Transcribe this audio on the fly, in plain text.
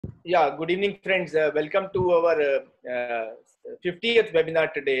Yeah, good evening, friends. Welcome to our 50th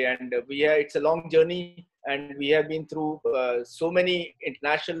webinar today. And it's a long journey, and we have been through so many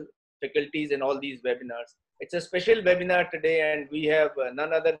international faculties in all these webinars. It's a special webinar today, and we have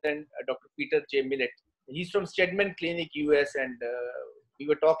none other than Dr. Peter J. Millett. He's from Steadman Clinic, US, and we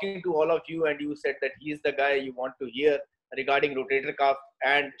were talking to all of you, and you said that he is the guy you want to hear regarding rotator cuff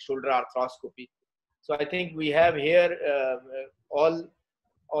and shoulder arthroscopy. So I think we have here all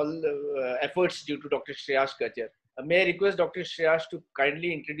efforts due to Dr. Shreyash Gajjar. May I request Dr. Shreyash to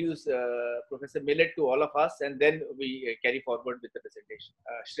kindly introduce Professor Millett to all of us, and then we carry forward with the presentation.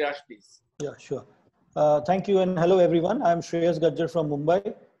 Shreyash, please. Yeah, sure. Thank you, and hello everyone. I'm Shreyash Gajjar from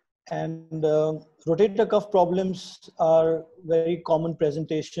Mumbai, and rotator cuff problems are very common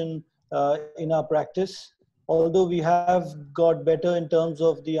presentation in our practice. Although we have got better in terms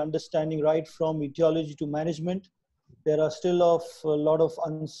of the understanding right from etiology to management, there are still a lot of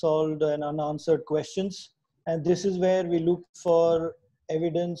unsolved and unanswered questions. And this is where we look for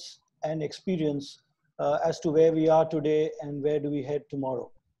evidence and experience as to where we are today and where do we head tomorrow.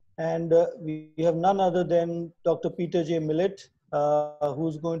 And we have none other than Dr. Peter J. Millett,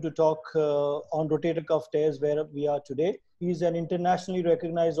 who's going to talk on rotator cuff tears where we are today. He's an internationally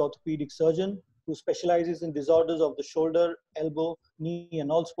recognized orthopedic surgeon who specializes in disorders of the shoulder, elbow, knee,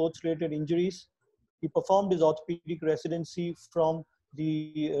 and all sports-related injuries. He performed his orthopedic residency from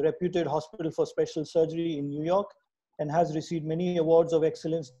the reputed Hospital for Special Surgery in New York and has received many awards of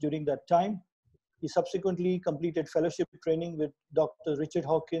excellence during that time. He subsequently completed fellowship training with Dr. Richard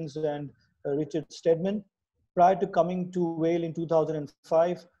Hawkins and Richard Steadman. Prior to coming to Wales in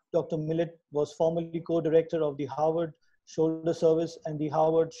 2005, Dr. Millett was formerly co-director of the Harvard Shoulder Service and the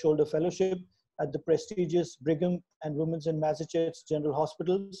Harvard Shoulder Fellowship at the prestigious Brigham and Women's and Massachusetts General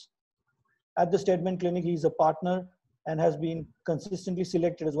Hospitals. At the Steadman Clinic, he is a partner and has been consistently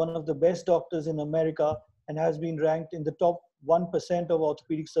selected as one of the best doctors in America and has been ranked in the top 1% of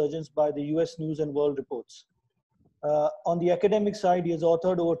orthopedic surgeons by the US News and World Reports. On the academic side, he has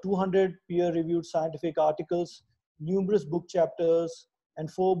authored over 200 peer-reviewed scientific articles, numerous book chapters,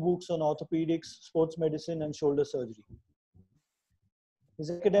 and 4 books on orthopedics, sports medicine, and shoulder surgery. His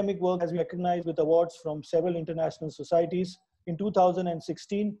academic work has been recognized with awards from several international societies. In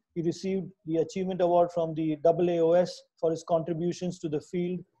 2016, he received the Achievement Award from the AAOS for his contributions to the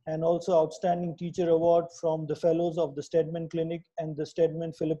field, and also Outstanding Teacher Award from the Fellows of the Steadman Clinic and the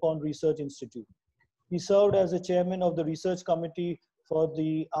Steadman Philippon Research Institute. He served as the chairman of the research committee for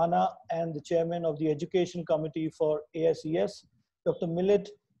the ANA and the chairman of the education committee for ASES. Dr. Millett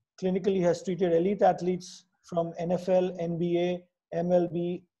clinically has treated elite athletes from NFL, NBA,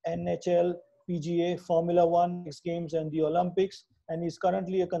 MLB, NHL, PGA, Formula One, X Games, and the Olympics, and he's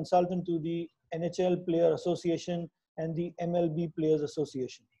currently a consultant to the NHL Player Association and the MLB Players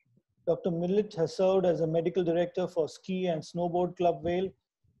Association. Dr. Millett has served as a medical director for Ski and Snowboard Club Vail.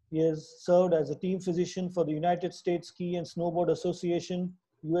 He has served as a team physician for the United States Ski and Snowboard Association,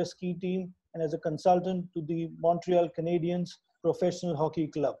 US Ski Team, and as a consultant to the Montreal Canadiens Professional Hockey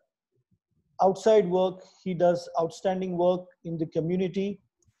Club. Outside work, he does outstanding work in the community,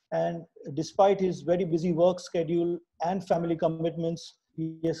 and despite his very busy work schedule and family commitments,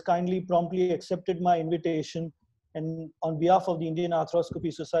 he has kindly promptly accepted my invitation. And on behalf of the Indian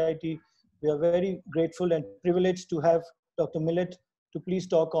Arthroscopy Society, we are very grateful and privileged to have Dr. Millett to please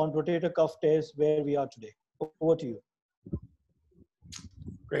talk on rotator cuff tears where we are today. Over to you.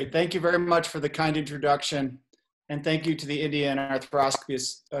 Great, thank you very much for the kind introduction. And thank you to the Indian Arthroscopy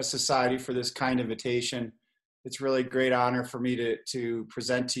Society for this kind invitation. It's really a great honor for me to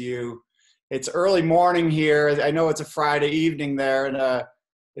present to you. It's early morning here. I know it's a Friday evening there, and I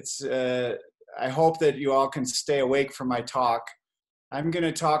hope that you all can stay awake for my talk. I'm going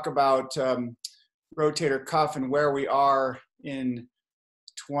to talk about rotator cuff and where we are in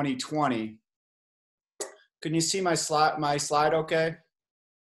 2020. Can you see my slide okay?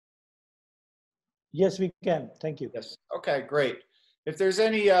 Yes, we can. Thank you. Yes. Okay, great. If there's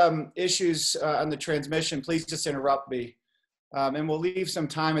any issues on the transmission, please just interrupt me. And we'll leave some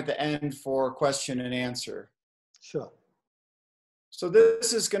time at the end for question and answer. Sure. So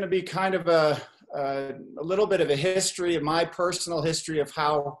this is going to be kind of a little bit of a history, of my personal history of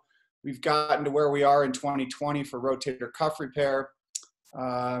how we've gotten to where we are in 2020 for rotator cuff repair.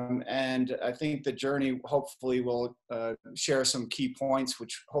 And I think the journey hopefully will share some key points,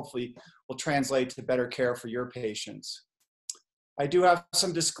 which hopefully will translate to better care for your patients. I do have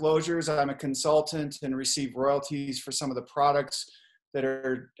some disclosures. I'm a consultant and receive royalties for some of the products that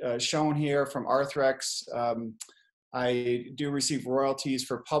are shown here from Arthrex. I do receive royalties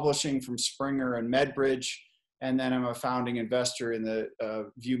for publishing from Springer and MedBridge, And then I'm a founding investor in the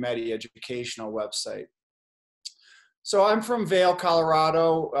ViewMedi educational website. So I'm from Vail,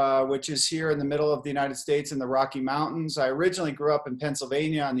 Colorado, which is here in the middle of the United States in the Rocky Mountains. I originally grew up in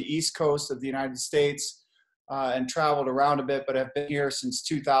Pennsylvania on the East Coast of the United States and traveled around a bit, but I've been here since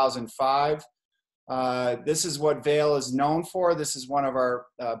 2005. This is what Vail is known for. This is one of our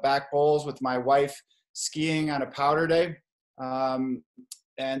back bowls with my wife skiing on a powder day.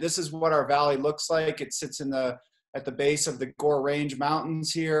 And this is what our valley looks like. It sits at the base of the Gore Range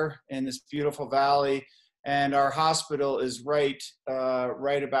Mountains here in this beautiful valley. And our hospital is right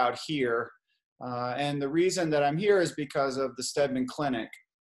about here. And the reason that I'm here is because of the Steadman Clinic.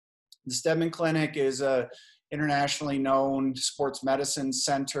 The Steadman Clinic is a internationally known sports medicine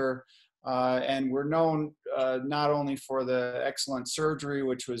center. And we're known not only for the excellent surgery,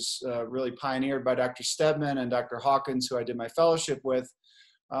 which was really pioneered by Dr. Steadman and Dr. Hawkins, who I did my fellowship with,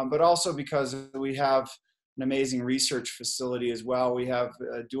 but also because we have an amazing research facility as well. We have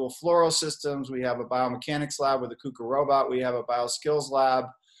dual fluoro systems. We have a biomechanics lab with a KUKA robot. We have a bioskills lab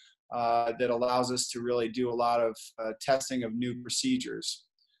that allows us to really do a lot of testing of new procedures.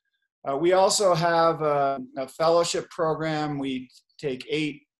 We also have a fellowship program. We take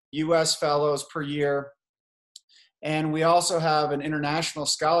 8 US fellows per year. And we also have an international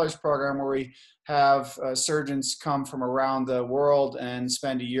scholars program where we have surgeons come from around the world and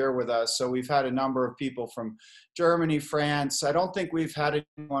spend a year with us. So we've had a number of people from Germany, France. I don't think we've had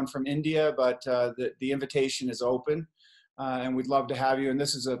anyone from India, but the invitation is open. And we'd love to have you. And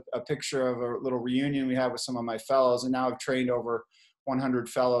this is a picture of a little reunion we have with some of my fellows. And now I've trained over 100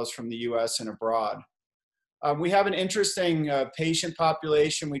 fellows from the US and abroad. We have an interesting patient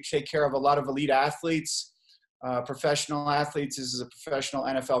population. We take care of a lot of elite athletes, professional athletes. This is a professional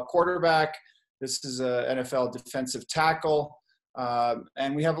NFL quarterback. This is an NFL defensive tackle.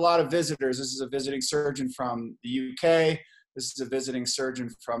 And we have a lot of visitors. This is a visiting surgeon from the UK. This is a visiting surgeon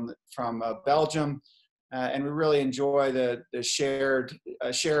from Belgium. And we really enjoy the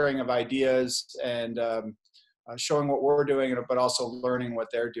sharing of ideas and showing what we're doing, but also learning what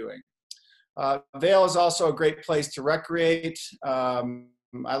they're doing. Vail is also a great place to recreate. I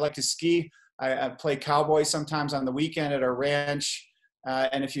like to ski. I play cowboy sometimes on the weekend at our ranch.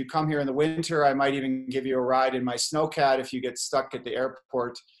 And if you come here in the winter, I might even give you a ride in my snowcat if you get stuck at the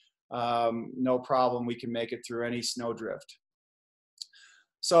airport. No problem, we can make it through any snowdrift.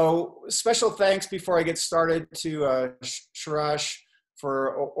 So special thanks before I get started to Shreyash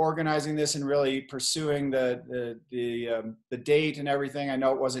for organizing this and really pursuing the date and everything. I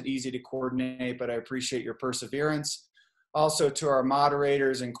know it wasn't easy to coordinate, but I appreciate your perseverance. Also to our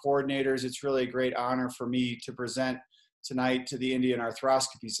moderators and coordinators, it's really a great honor for me to present tonight to the Indian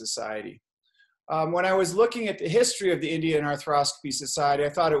Arthroscopy Society. When I was looking at the history of the Indian Arthroscopy Society, I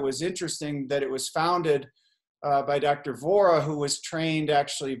thought it was interesting that it was founded by Dr. Vora, who was trained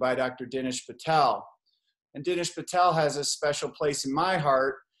actually by Dr. Dinesh Patel. And Dinesh Patel has a special place in my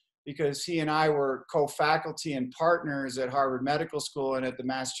heart because he and I were co-faculty and partners at Harvard Medical School and at the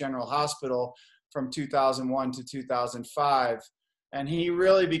Mass General Hospital from 2001 to 2005. And he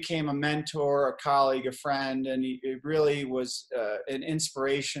really became a mentor, a colleague, a friend, and he really was an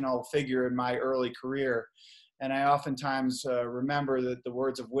inspirational figure in my early career. And I oftentimes remember the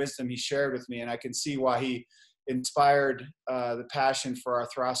words of wisdom he shared with me, and I can see why he inspired the passion for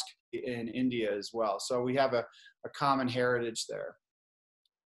arthroscopy in India as well. So we have a common heritage there.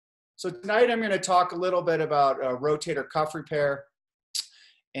 So tonight I'm going to talk a little bit about rotator cuff repair.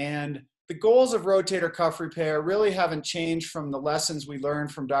 And the goals of rotator cuff repair really haven't changed from the lessons we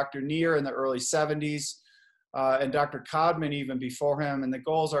learned from Dr. Neer in the early 70s and Dr. Codman even before him. And the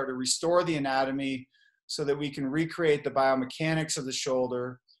goals are to restore the anatomy so that we can recreate the biomechanics of the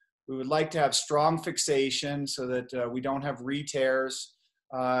shoulder. We would like to have strong fixation so that we don't have re-tears.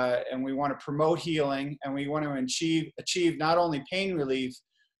 And we want to promote healing, and we want to achieve not only pain relief,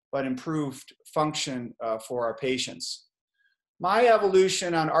 but improved function for our patients. My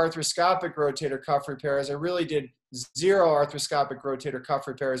evolution on arthroscopic rotator cuff repairs, I really did 0 arthroscopic rotator cuff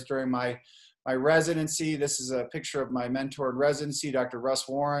repairs during my residency. This is a picture of my mentor in residency, Dr. Russ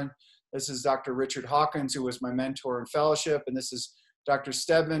Warren. This is Dr. Richard Hawkins, who was my mentor in fellowship. And this is Dr.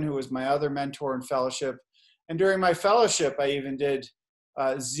 Steadman, who was my other mentor in fellowship. And during my fellowship, I even did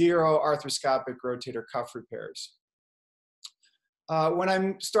 0 arthroscopic rotator cuff repairs. When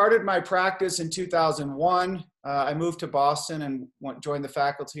I started my practice in 2001, I moved to Boston and joined the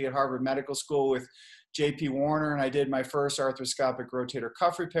faculty at Harvard Medical School with J.P. Warner, and I did my first arthroscopic rotator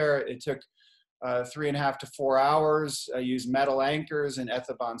cuff repair. It took 3.5 to 4 hours. I used metal anchors and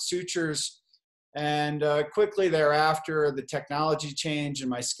Ethibond sutures. And quickly thereafter, the technology changed and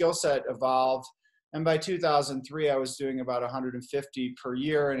my skill set evolved. And by 2003, I was doing about 150 per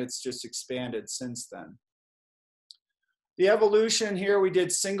year, and it's just expanded since then. The evolution here, we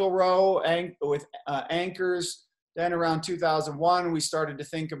did single row with anchors. Then around 2001, we started to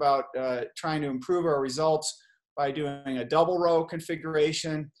think about trying to improve our results by doing a double row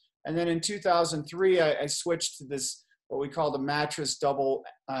configuration. And then in 2003, I switched to this, what we call the mattress double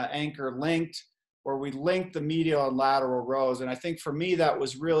anchor linked, where we linked the medial and lateral rows. And I think for me, that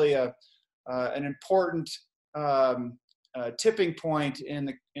was really an important tipping point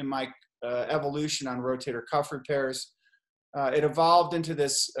in my evolution on rotator cuff repairs. It evolved into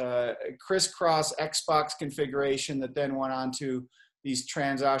this crisscross Xbox configuration that then went on to these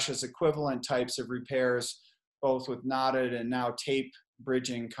transosseous equivalent types of repairs, both with knotted and now tape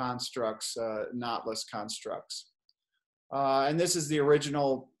bridging constructs, knotless constructs. And this is the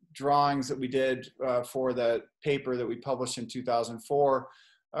original drawings that we did for the paper that we published in 2004,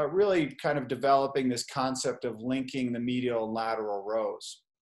 really kind of developing this concept of linking the medial and lateral rows.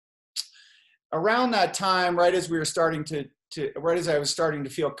 Around that time, right as we were starting right as I was starting to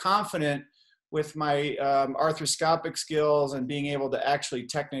feel confident with my arthroscopic skills and being able to actually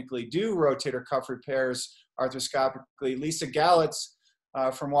technically do rotator cuff repairs arthroscopically, Lisa Galitz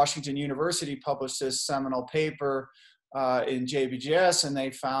from Washington University published this seminal paper in JBJS, and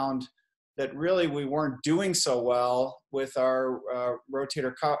they found that really we weren't doing so well with our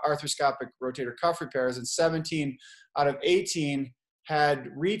arthroscopic rotator cuff repairs, and 17 out of 18 had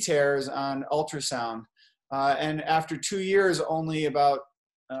re-tears on ultrasound. And after 2 years, only about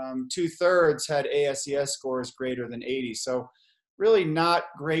 2/3 had ASES scores greater than 80. So really not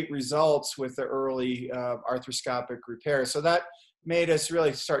great results with the early arthroscopic repair. So that made us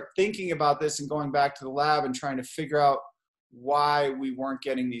really start thinking about this and going back to the lab and trying to figure out why we weren't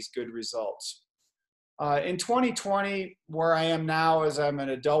getting these good results. In 2020, where I am now is I'm in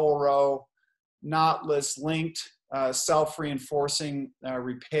a double row, knotless, linked, self-reinforcing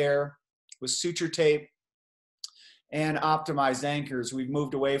repair with suture tape and optimized anchors. We've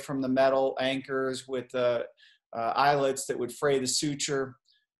moved away from the metal anchors with the eyelets that would fray the suture.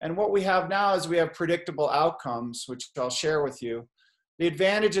 And what we have now is we have predictable outcomes, which I'll share with you. The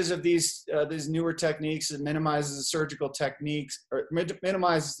advantages of these newer techniques, it minimizes the surgical techniques, or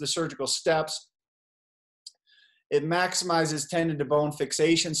minimizes the surgical steps. It maximizes tendon to bone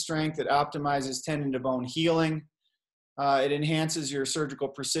fixation strength. It optimizes tendon to bone healing. It enhances your surgical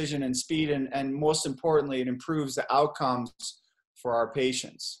precision and speed, and most importantly, it improves the outcomes for our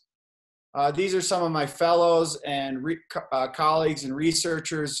patients. These are some of my fellows and colleagues and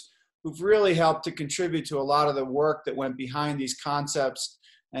researchers who've really helped to contribute to a lot of the work that went behind these concepts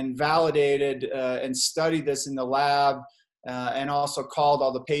and validated and studied this in the lab, and also called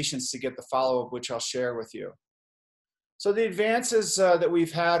all the patients to get the follow-up, which I'll share with you. So the advances that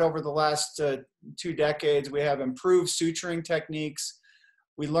we've had over the last 2 decades, we have improved suturing techniques.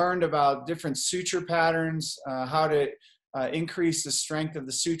 We learned about different suture patterns, how to increase the strength of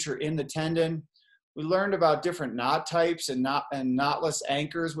the suture in the tendon. We learned about different knot types and knotless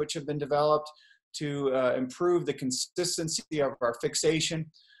anchors, which have been developed to improve the consistency of our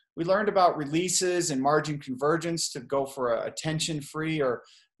fixation. We learned about releases and margin convergence to go for a tension-free or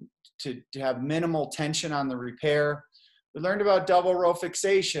to have minimal tension on the repair. We learned about double row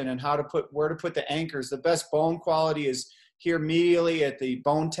fixation and where to put the anchors. The best bone quality is here medially at the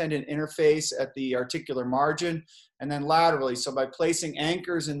bone tendon interface at the articular margin, and then laterally. So by placing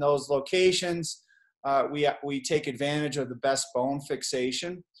anchors in those locations, we take advantage of the best bone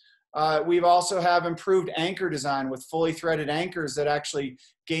fixation. We've also have improved anchor design with fully threaded anchors that actually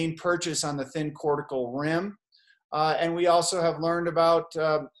gain purchase on the thin cortical rim. And we also have learned about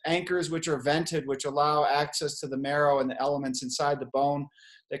anchors which are vented, which allow access to the marrow and the elements inside the bone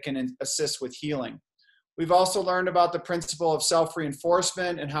that can assist with healing. We've also learned about the principle of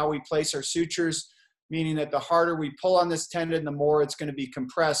self-reinforcement and how we place our sutures, meaning that the harder we pull on this tendon, the more it's going to be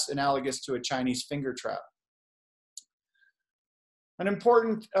compressed, analogous to a Chinese finger trap. An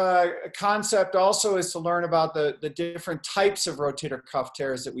important concept also is to learn about the different types of rotator cuff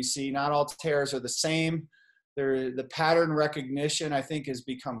tears that we see. Not all tears are the same. The pattern recognition, I think, has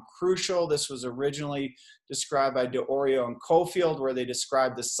become crucial. This was originally described by Oberoi and Cofield, where they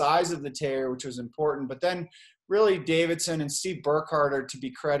described the size of the tear, which was important. But then really Davidson and Steve Burkhardt are to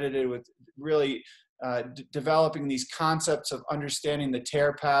be credited with really developing these concepts of understanding the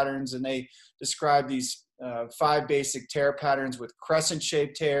tear patterns. And they describe these 5 basic tear patterns with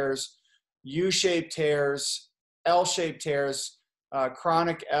crescent-shaped tears, U-shaped tears, L-shaped tears,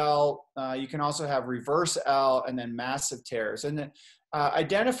 chronic L. You can also have reverse L, and then massive tears. And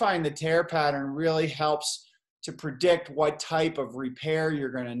identifying the tear pattern really helps to predict what type of repair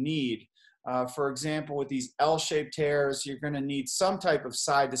you're going to need. For example, with these L-shaped tears, you're going to need some type of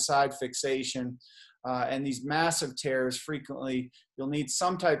side-to-side fixation. And these massive tears, frequently, you'll need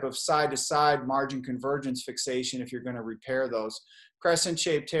some type of side-to-side margin convergence fixation if you're going to repair those.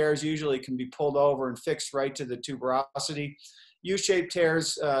 Crescent-shaped tears usually can be pulled over and fixed right to the tuberosity. U-shaped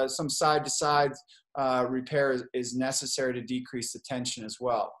tears, some side-to-side repair is necessary to decrease the tension as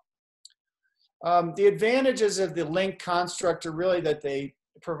well. The advantages of the link construct are really that they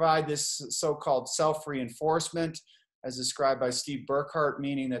provide this so-called self-reinforcement, as described by Steve Burkhart,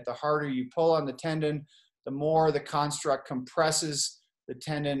 meaning that the harder you pull on the tendon, the more the construct compresses the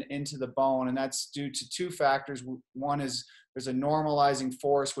tendon into the bone. And that's due to two factors. One is there's a normalizing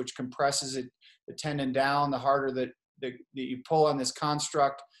force which compresses the tendon down the harder that you pull on this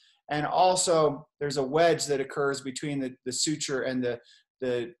construct. And also there's a wedge that occurs between the suture and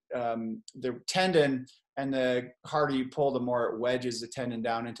the tendon, and the harder you pull, the more it wedges the tendon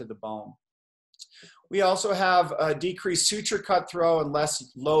down into the bone. We also have a decreased suture cut throw and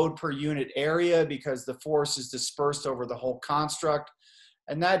less load per unit area because the force is dispersed over the whole construct,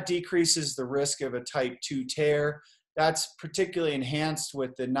 and that decreases the risk of a type 2 tear. That's particularly enhanced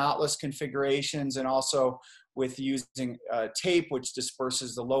with the knotless configurations and also with using tape, which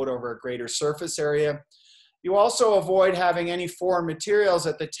disperses the load over a greater surface area. You also avoid having any foreign materials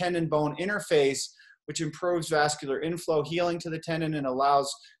at the tendon-bone interface, which improves vascular inflow, healing to the tendon, and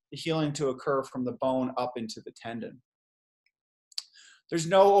allows the healing to occur from the bone up into the tendon. There's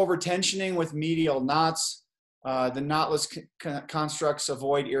no overtensioning with medial knots. The knotless constructs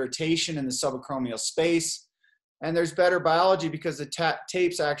avoid irritation in the subacromial space. And there's better biology because the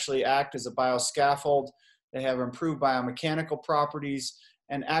tapes actually act as a bioscaffold. They have improved biomechanical properties,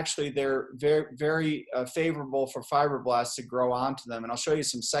 and actually they're very, very favorable for fibroblasts to grow onto them. And I'll show you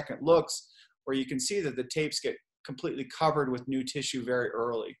some second looks where you can see that the tapes get completely covered with new tissue very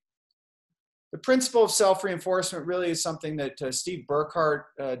early. The principle of self-reinforcement really is something that Steve Burkhart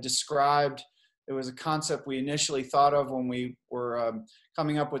described. It was a concept we initially thought of when we were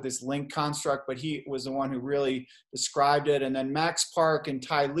coming up with this link construct, but he was the one who really described it. And then Max Park and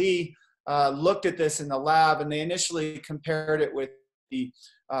Tai Lee looked at this in the lab, and they initially compared it with the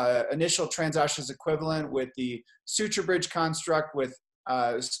initial transosseous equivalent with the suture bridge construct with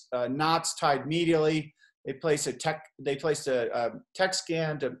knots tied medially. They placed a tech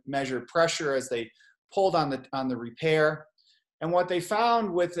scan to measure pressure as they pulled on the repair. And what they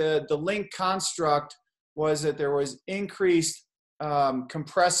found with the link construct was that there was increased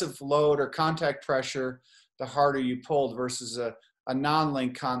compressive load or contact pressure the harder you pulled versus a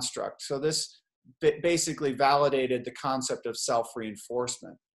non-link construct. So this basically validated the concept of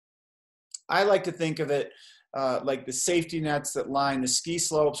self-reinforcement. I like to think of it like the safety nets that line the ski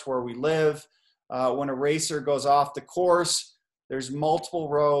slopes where we live. When a racer goes off the course, there's multiple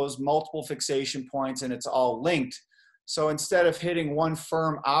rows, multiple fixation points, and it's all linked. So instead of hitting one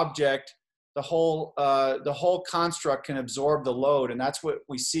firm object, the whole construct can absorb the load. And that's what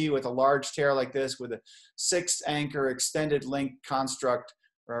we see with a large tear like this with a 6 anchor extended link construct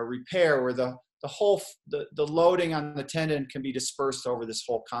or repair, where the loading on the tendon can be dispersed over this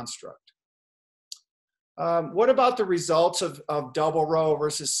whole construct. What about the results of double row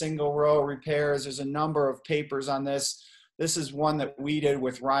versus single row repairs? There's a number of papers on this. This is one that we did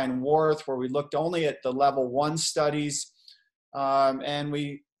with Ryan Worth, where we looked only at the level 1 studies. And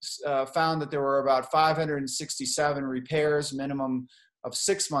we found that there were about 567 repairs, minimum of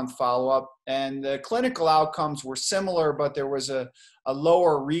 6-month follow-up. And the clinical outcomes were similar, but there was a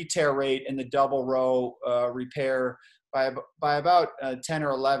lower re-tear rate in the double row repair by about 10 or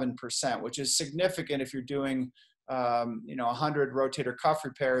 11%, which is significant if you're doing 100 rotator cuff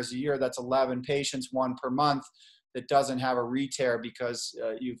repairs a year. That's 11 patients, 1 per month, that doesn't have a re-tear because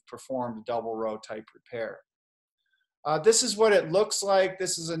you've performed a double row type repair. This is what it looks like.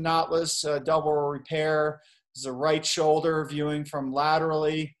 This is a knotless double row repair. This is a right shoulder viewing from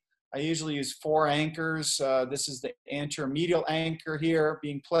laterally. I usually use 4 anchors. This is the anterior medial anchor here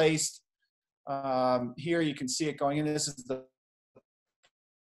being placed. Here you can see it going in. This is the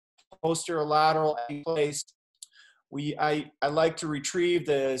posterior lateral placed. I like to retrieve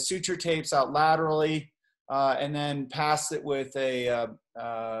the suture tapes out laterally and then pass it with a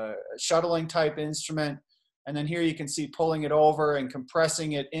shuttling type instrument. And then here you can see pulling it over and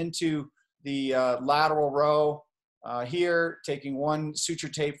compressing it into the lateral row. Here, taking 1 suture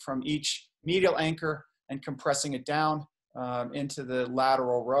tape from each medial anchor and compressing it down into the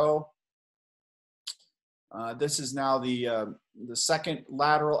lateral row. This is now the second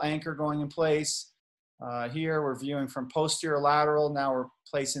lateral anchor going in place. Here we're viewing from posterior lateral. Now we're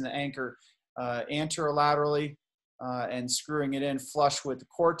placing the anchor anterolaterally and screwing it in flush with the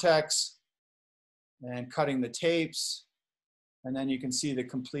cortex. and cutting the tapes. And then you can see the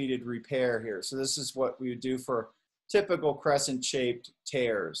completed repair here. So this is what we would do for typical crescent-shaped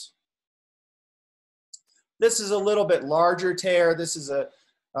tears. This is a little bit larger tear. This is a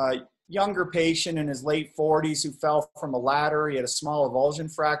younger patient in his late 40s who fell from a ladder. He had a small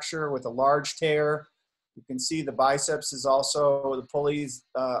avulsion fracture with a large tear. You can see the biceps is also, the pulleys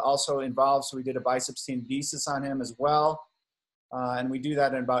also involved, so we did a biceps tenodesis on him as well. And we do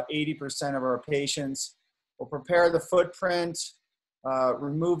that in about 80% of our patients. We'll prepare the footprint,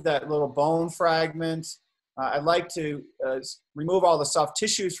 remove that little bone fragment. I'd like to remove all the soft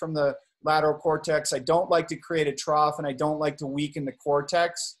tissues from the lateral cortex. I don't like to create a trough, and I don't like to weaken the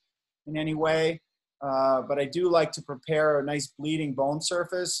cortex in any way. But I do like to prepare a nice bleeding bone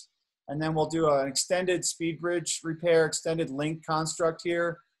surface. And then we'll do an extended speed bridge repair, extended link construct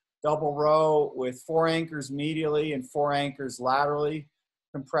here, double row with 4 anchors medially and 4 anchors laterally,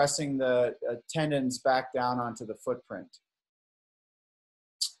 compressing the tendons back down onto the footprint.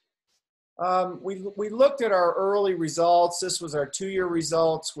 We looked at our early results. This was our 2-year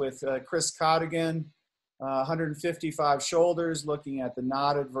results with Chris Cottigan, 155 shoulders, looking at the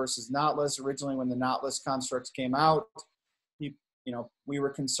knotted versus knotless. Originally, when the knotless constructs came out, we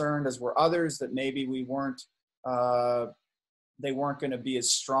were concerned, as were others, that maybe we weren't, they weren't going to be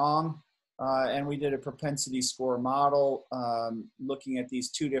as strong. And we did a propensity score model looking at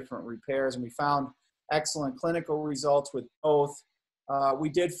these 2 different repairs, and we found excellent clinical results with both. We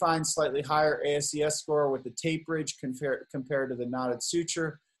did find slightly higher ASES score with the tape bridge compared to the knotted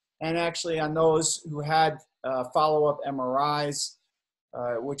suture. And actually on those who had follow-up MRIs,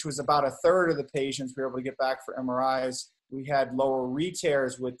 which was about 1/3 of the patients we were able to get back for MRIs, we had lower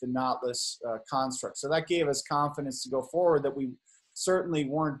re-tears with the knotless construct. So that gave us confidence to go forward that we certainly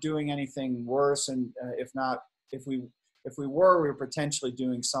weren't doing anything worse. And if we were, we were potentially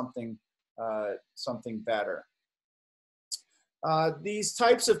doing something better. These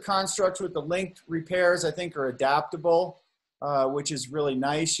types of constructs with the linked repairs, I think, are adaptable, which is really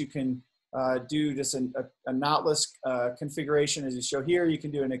nice. You can do just a knotless configuration as you show here. You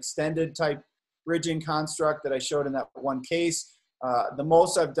can do an extended type bridging construct that I showed in that one case. The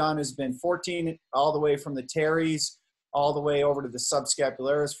most I've done has been 14 all the way from the teres all the way over to the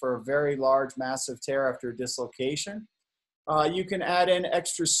subscapularis for a very large, massive tear after a dislocation. You can add in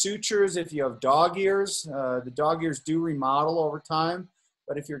extra sutures if you have dog ears. The dog ears do remodel over time,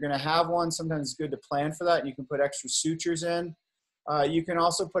 but if you're going to have one, sometimes it's good to plan for that, and you can put extra sutures in. You can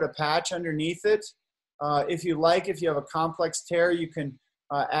also put a patch underneath it. If you have a complex tear, you can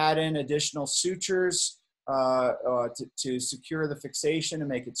add in additional sutures to secure the fixation and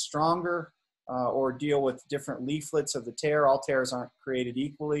make it stronger, or deal with different leaflets of the tear. All tears aren't created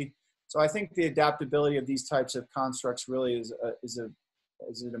equally. So I think the adaptability of these types of constructs really is an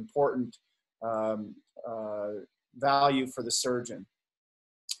important value for the surgeon.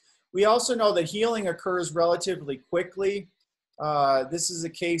 We also know that healing occurs relatively quickly. This is a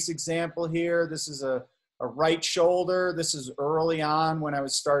case example here. This is a right shoulder. This is early on when I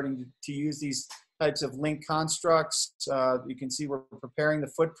was starting to use these types of link constructs. You can see we're preparing the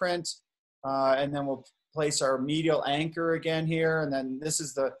footprint, and then we'll place our medial anchor again here. And then this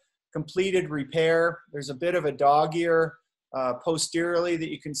is the completed repair. There's a bit of a dog ear posteriorly that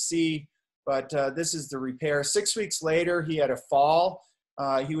you can see, but this is the repair. 6 weeks later, he had a fall.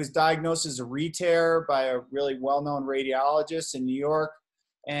 He was diagnosed as a re-tear by a really well-known radiologist in New York.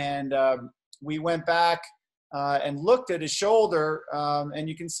 And we went back and looked at his shoulder, and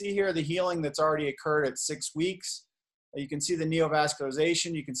you can see here the healing that's already occurred at 6 weeks. You can see the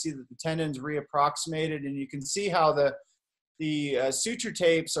neovascularization. You can see that the tendon's reapproximated, and you can see how the suture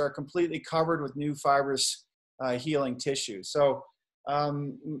tapes are completely covered with new fibrous healing tissue. So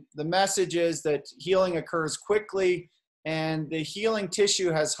the message is that healing occurs quickly, and the healing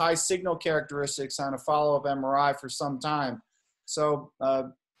tissue has high signal characteristics on a follow-up MRI for some time. So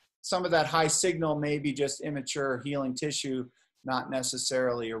some of that high signal may be just immature healing tissue, not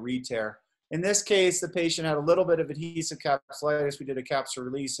necessarily a re-tear. In this case, the patient had a little bit of adhesive capsulitis. We did a capsule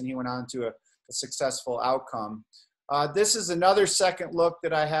release, and he went on to a successful outcome. This is another second look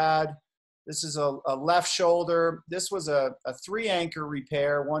that I had. This is a left shoulder. This was a 3 anchor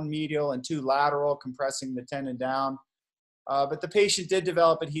repair, 1 medial and 2 lateral, compressing the tendon down. But the patient did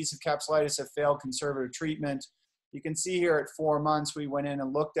develop adhesive capsulitis that failed conservative treatment. You can see here at 4 months, we went in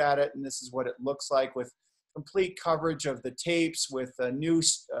and looked at it, and this is what it looks like with complete coverage of the tapes with new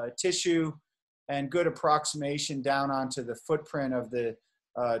tissue and good approximation down onto the footprint of the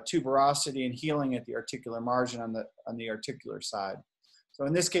tuberosity and healing at the articular margin on the articular side. So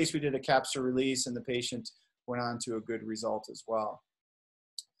in this case, we did a capsule release, and the patient went on to a good result as well.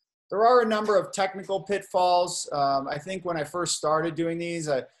 There are a number of technical pitfalls. I think when I first started doing these,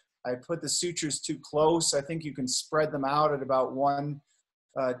 I put the sutures too close. I think you can spread them out at about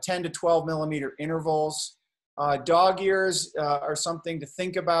 10 to 12 millimeter intervals. Dog ears are something to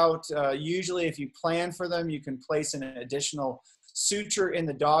think about. Usually if you plan for them, you can place an additional suture in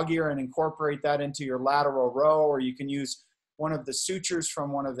the dog ear and incorporate that into your lateral row, or you can use one of the sutures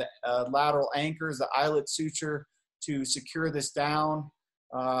from one of the lateral anchors, the eyelet suture, to secure this down,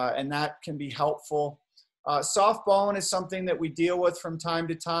 and that can be helpful. Soft bone is something that we deal with from time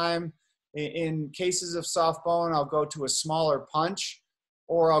to time. In cases of soft bone, I'll go to a smaller punch,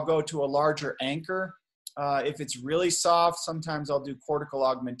 or I'll go to a larger anchor. If it's really soft, sometimes I'll do cortical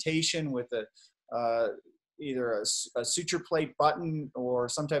augmentation with either a suture plate button or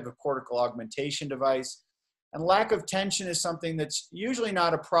some type of cortical augmentation device. And lack of tension is something that's usually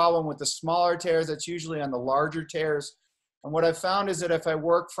not a problem with the smaller tears. That's usually on the larger tears. And what I've found is that if I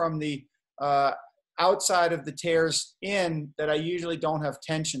work from the outside of the tears in, that I usually don't have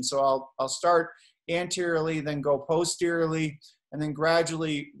tension. So I'll start anteriorly, then go posteriorly, and then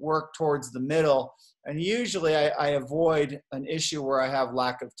gradually work towards the middle. And usually I avoid an issue where I have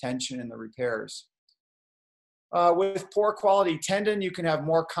lack of tension in the repairs. With poor quality tendon, you can have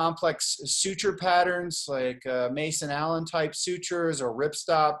more complex suture patterns like Mason Allen type sutures or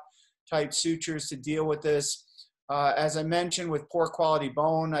ripstop type sutures to deal with this. As I mentioned, with poor quality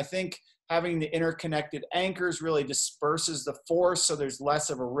bone, I think having the interconnected anchors really disperses the force, so there's less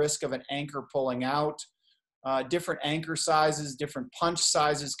of a risk of an anchor pulling out. Different anchor sizes, different punch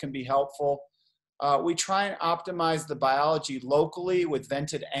sizes can be helpful. We try and optimize the biology locally with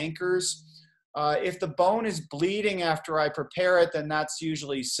vented anchors. If the bone is bleeding after I prepare it, then that's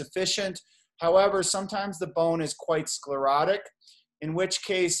usually sufficient. However, sometimes the bone is quite sclerotic, in which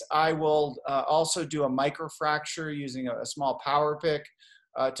case I will also do a microfracture using a small power pick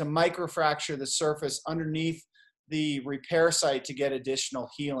to microfracture the surface underneath the repair site to get additional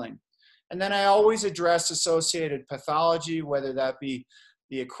healing. And then I always address associated pathology, whether that be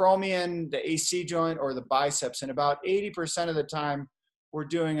the acromion, the AC joint, or the biceps. And about 80% of the time, we're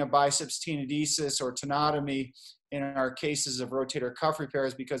doing a biceps tenodesis or tenotomy in our cases of rotator cuff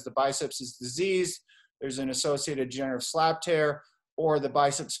repairs because the biceps is diseased, there's an associated degenerative slap tear, or the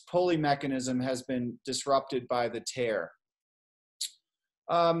biceps pulley mechanism has been disrupted by the tear.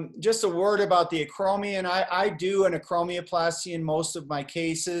 Just a word about the acromion. I do an acromioplasty in most of my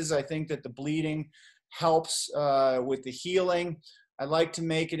cases. I think that the bleeding helps with the healing. I like to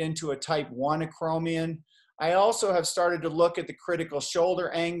make it into a type 1 acromion. I also have started to look at the critical shoulder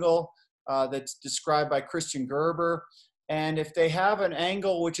angle that's described by Christian Gerber. And if they have an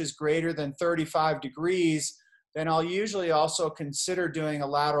angle which is greater than 35 degrees, then I'll usually also consider doing a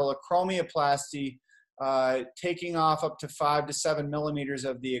lateral acromioplasty, taking off up to 5 to 7 millimeters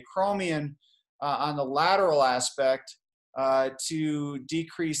of the acromion on the lateral aspect to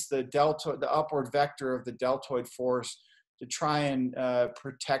decrease the upward vector of the deltoid force to try and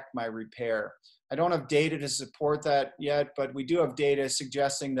protect my repair. I don't have data to support that yet, but we do have data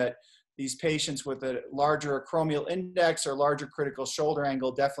suggesting that these patients with a larger acromial index or larger critical shoulder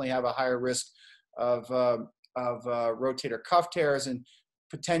angle definitely have a higher risk of rotator cuff tears and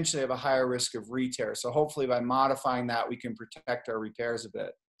potentially have a higher risk of re-tear. So hopefully by modifying that, we can protect our repairs a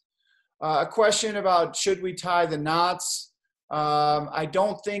bit. A question about should we tie the knots? I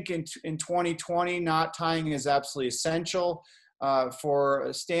don't think in 2020 knot tying is absolutely essential. For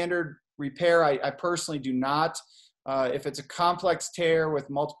a standard repair, I personally do not. If it's a complex tear with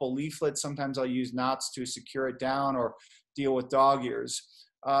multiple leaflets, sometimes I'll use knots to secure it down or deal with dog ears.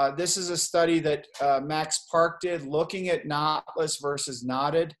 This is a study that Max Park did looking at knotless versus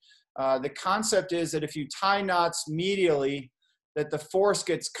knotted. The concept is that if you tie knots medially, that the force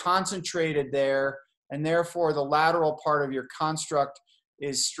gets concentrated there, and therefore the lateral part of your construct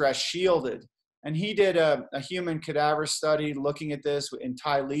is stress shielded. And he did a human cadaver study looking at this in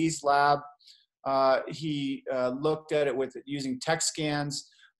Ty Lee's lab. He looked at it with using tech scans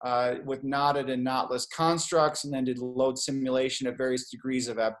with knotted and knotless constructs, and then did load simulation at various degrees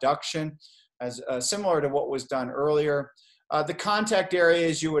of abduction, as similar to what was done earlier. The contact area,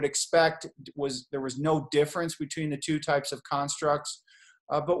 as you would expect, there was no difference between the two types of constructs.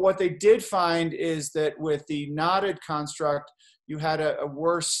 But what they did find is that with the knotted construct, you had a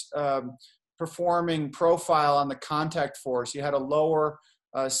worse performing profile on the contact force. You had a lower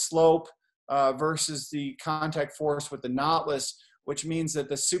slope versus the contact force with the knotless, which means that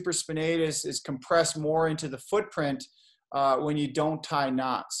the supraspinatus is compressed more into the footprint when you don't tie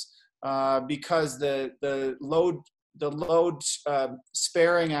knots, because the load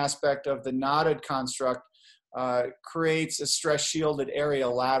sparing aspect of the knotted construct creates a stress shielded area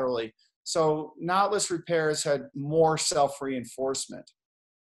laterally. So knotless repairs had more self-reinforcement.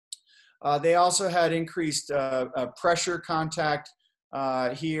 They also had increased pressure contact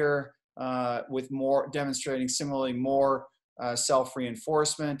here with more, demonstrating similarly more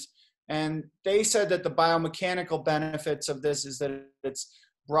self-reinforcement. And they said that the biomechanical benefits of this is that it's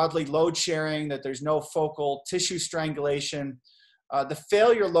broadly load sharing, that there's no focal tissue strangulation. The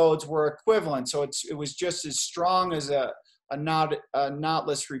failure loads were equivalent, so it was just as strong as a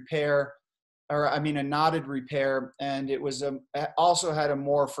knotless repair, or I mean a knotted repair, and it was also had a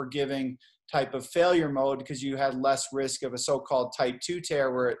more forgiving type of failure mode because you had less risk of a so-called type 2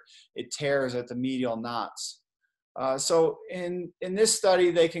 tear where it tears at the medial knots. So in this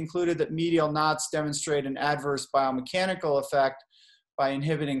study, they concluded that medial knots demonstrate an adverse biomechanical effect by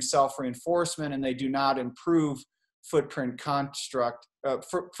inhibiting self-reinforcement, and they do not improve footprint contract.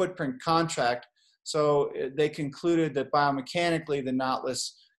 So they concluded that biomechanically the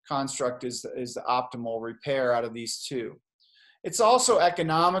knotless construct is the optimal repair out of these two. It's also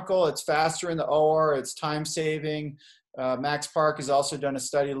economical. It's faster in the OR. It's time saving. Max Park has also done a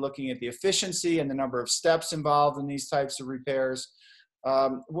study looking at the efficiency and the number of steps involved in these types of repairs.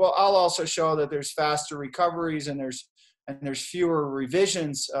 Well, I'll also show that there's faster recoveries and there's fewer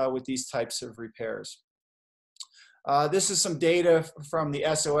revisions with these types of repairs. This is some data from the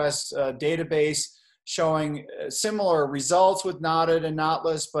SOS database showing similar results with knotted and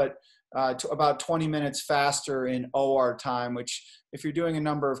knotless, but about 20 minutes faster in OR time, which if you're doing a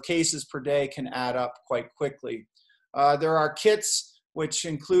number of cases per day can add up quite quickly. There are kits which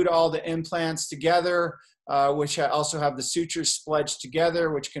include all the implants together, which also have the sutures spledged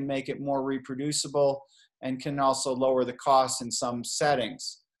together, which can make it more reproducible and can also lower the cost in some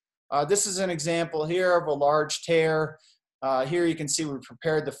settings. This is an example here of a large tear. Here you can see we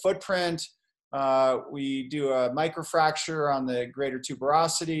prepared the footprint. We do a microfracture on the greater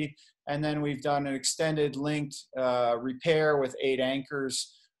tuberosity, and then we've done an extended linked repair with 8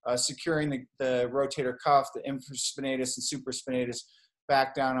 anchors, securing the rotator cuff, the infraspinatus and supraspinatus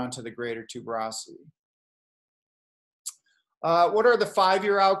back down onto the greater tuberosity. What are the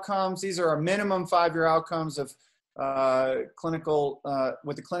 5-year outcomes? These are a minimum 5-year outcomes of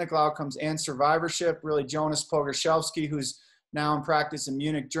with the clinical outcomes and survivorship. Really, Jonas Pogorzelski, who's now in practice in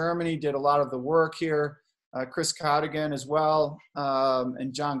Munich, Germany, did a lot of the work here. Chris Cottigan as well,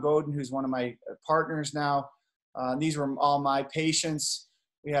 and John Godin, who's one of my partners now. These were all my patients.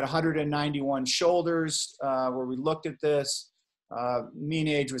 We had 191 shoulders where we looked at this. Mean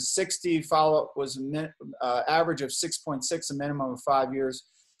age was 60. Follow-up was average of 6.6, a minimum of 5 years.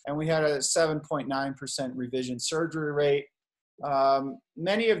 And we had a 7.9% revision surgery rate.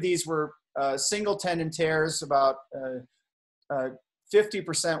 Many of these were single tendon tears. About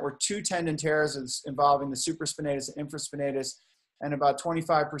 50% were 2 tendon tears involving the supraspinatus and infraspinatus, and about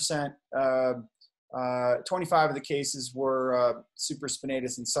 25%, 25 of the cases were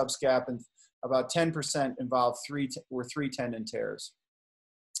supraspinatus and subscap, and about 10% involved 3 tendon tears.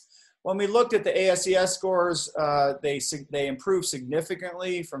 When we looked at the ASES scores, they improved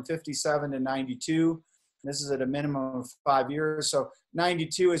significantly from 57 to 92. This is at a minimum of 5 years. So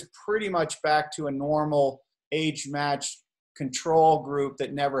 92 is pretty much back to a normal age-matched control group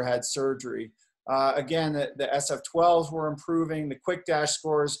that never had surgery. Again, the SF12s were improving. The quick dash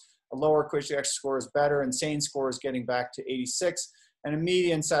scores, a lower quick dash score is better, and SANE score is getting back to 86. And a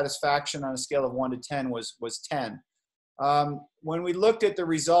median satisfaction on a scale of 1 to 10 was 10. When we looked at the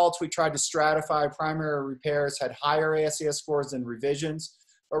results, we tried to stratify. Primary repairs had higher ASES scores than revisions,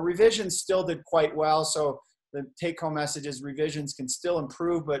 but revisions still did quite well. So the take-home message is revisions can still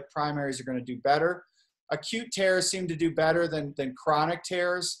improve, but primaries are going to do better. Acute tears seem to do better than chronic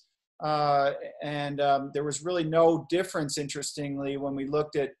tears. There was really no difference, interestingly, when we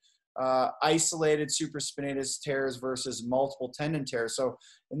looked at isolated supraspinatus tears versus multiple tendon tears. So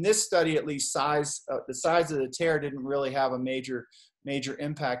in this study, at least the size of the tear didn't really have a major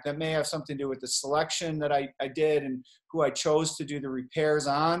impact. That may have something to do with the selection that I did and who I chose to do the repairs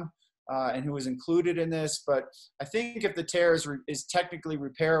on and who was included in this. But I think if the tear is technically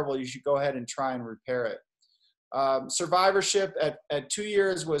repairable, you should go ahead and try and repair it. Survivorship at 2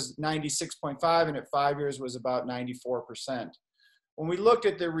 years was 96.5, and at 5 years was about 94%. When we looked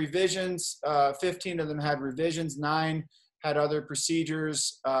at the revisions, 15 of them had revisions, 9 had other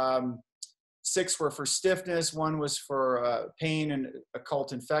procedures, 6 were for stiffness, 1 was for pain and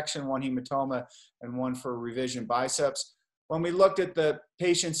occult infection, 1 hematoma, and 1 for revision biceps. When we looked at the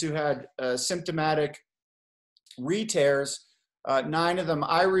patients who had symptomatic re-tears, 9 of them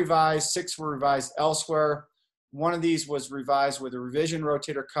I revised, 6 were revised elsewhere. 1 of these was revised with a revision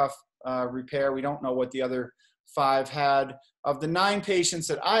rotator cuff repair. We don't know what the other 5 had. Of the 9 patients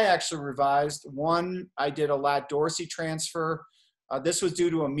that I actually revised, 1, I did a lat dorsi transfer. This was due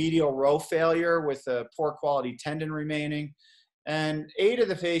to a medial row failure with a poor quality tendon remaining. And 8 of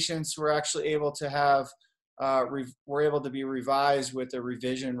the patients were actually able to have, were able to be revised with a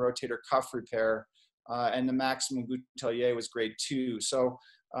revision rotator cuff repair. And the maximum Goutelier was grade 2. So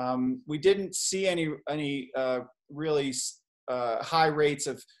we didn't see any really high rates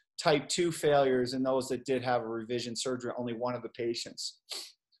of type 2 failures in those that did have a revision surgery, only 1 of the patients.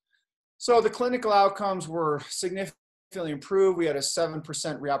 So the clinical outcomes were significantly improved. We had a 7%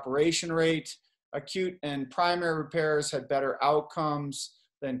 reoperation rate. Acute and primary repairs had better outcomes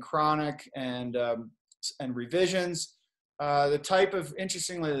than chronic and revisions.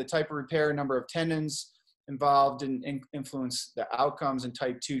 Interestingly, the type of repair, number of tendons involved and influenced the outcomes, and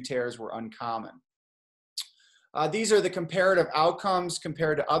type 2 tears were uncommon. These are the comparative outcomes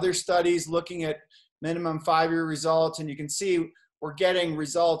compared to other studies looking at minimum 5-year results. And you can see we're getting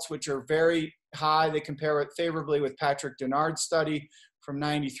results which are very high. They compare it favorably with Patrick Denard's study from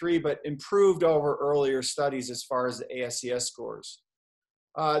 93, but improved over earlier studies as far as the ASES scores.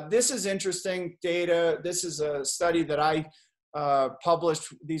 This is interesting data. This is a study that I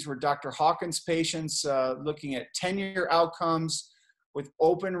published. These were Dr. Hawkins patients looking at 10-year outcomes with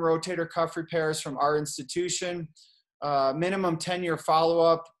open rotator cuff repairs from our institution. Minimum 10-year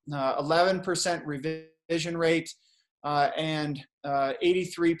follow-up, 11% revision rate, and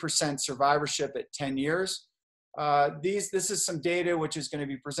 83% survivorship at 10 years. This is some data which is going to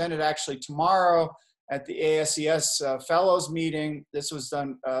be presented actually tomorrow at the ASES Fellows meeting. This was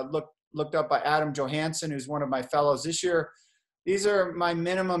done, looked up by Adam Johansson, who's one of my fellows this year. These are my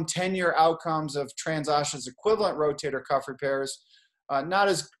minimum 10-year outcomes of transosseous equivalent rotator cuff repairs. Not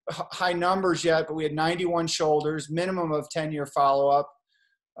as high numbers yet, but we had 91 shoulders, minimum of 10-year follow-up,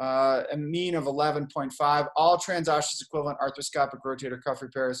 a mean of 11.5, all transosseous equivalent arthroscopic rotator cuff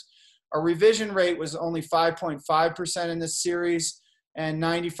repairs. Our revision rate was only 5.5% in this series, and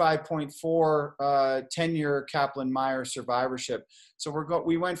 95.4 10-year Kaplan-Meier survivorship. So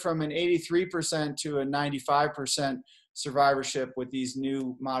we went from an 83% to a 95% survivorship with these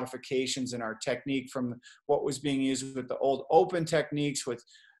new modifications in our technique from what was being used with the old open techniques with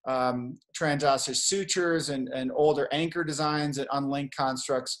transosseous sutures and older anchor designs and unlinked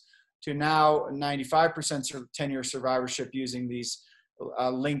constructs to now 95% 10-year survivorship using these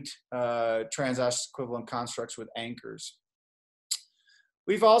linked transosseous equivalent constructs with anchors.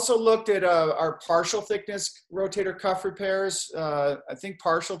 We've also looked at our partial thickness rotator cuff repairs. I think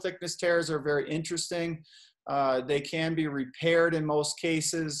partial thickness tears are very interesting. They can be repaired in most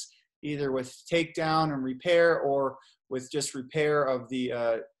cases, either with takedown and repair or with just repair of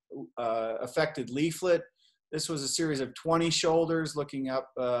the affected leaflet. This was a series of 20 shoulders looking at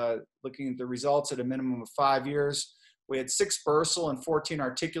the results at a minimum of 5 years. We had 6 bursal and 14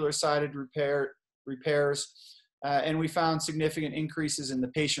 articular sided repairs. And we found significant increases in the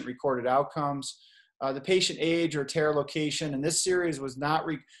patient recorded outcomes. The patient age or tear location in this series was not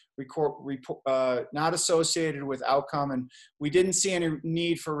not associated with outcome, and we didn't see any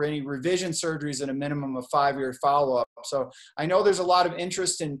need for any revision surgeries at a minimum of 5-year follow-up. So I know there's a lot of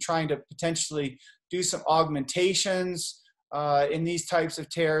interest in trying to potentially do some augmentations in these types of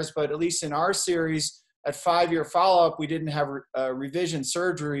tears, but at least in our series, at 5-year follow-up, we didn't have revision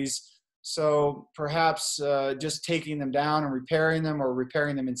surgeries. So perhaps just taking them down and repairing them or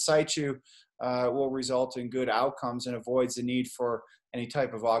repairing them in situ will result in good outcomes and avoids the need for any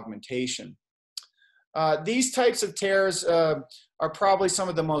type of augmentation. These types of tears are probably some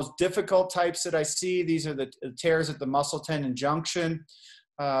of the most difficult types that I see. These are the tears at the muscle tendon junction.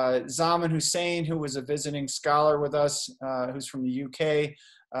 Zaman Hussain, who was a visiting scholar with us, who's from the UK,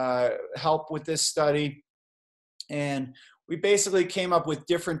 helped with this study. And we basically came up with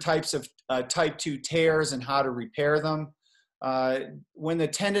different types of type 2 tears and how to repair them. When the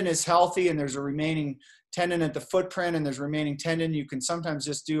tendon is healthy and there's a remaining tendon at the footprint and there's remaining tendon, you can sometimes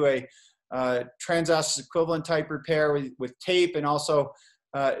just do a transosseous equivalent type repair with tape and also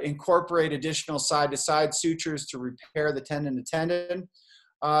incorporate additional side-to-side sutures to repair the tendon to tendon.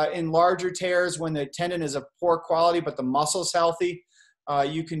 In larger tears, when the tendon is of poor quality but the muscle's healthy,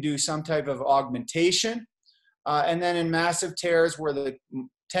 you can do some type of augmentation. And then in massive tears where the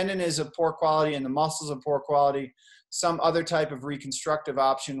tendon is of poor quality and the muscles of poor quality, some other type of reconstructive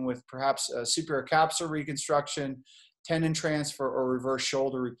option with perhaps a superior capsular reconstruction, tendon transfer, or reverse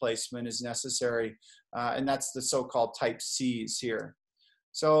shoulder replacement is necessary. And that's the so-called type Cs here.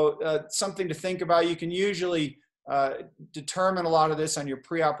 So something to think about. You can usually determine a lot of this on your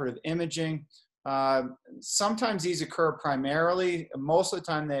preoperative imaging. sometimes these occur primarily. Most of the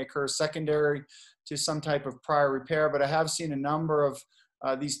time they occur secondary to some type of prior repair, but I have seen a number of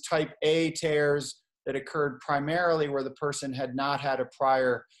these type A tears that occurred primarily where the person had not had a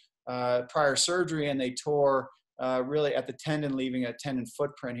prior surgery, and they tore really at the tendon, leaving a tendon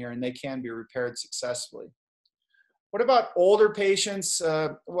footprint here, and they can be repaired successfully. What about older patients?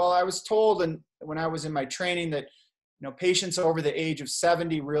 Well, I was told, and when I was in my training, that patients over the age of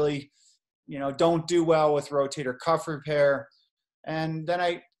 70 really don't do well with rotator cuff repair. And then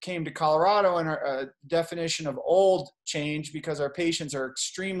I came to Colorado, and our definition of old changed because our patients are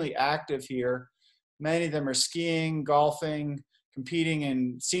extremely active here. Many of them are skiing, golfing, competing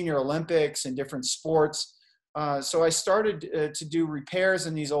in senior Olympics and different sports. So I started to do repairs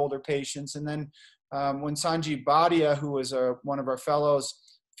in these older patients. And then when Sanjeev Bhatia, who was one of our fellows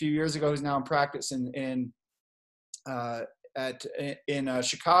a few years ago, who's now in practice in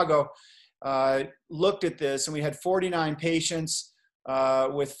Chicago, looked at this, and we had 49 patients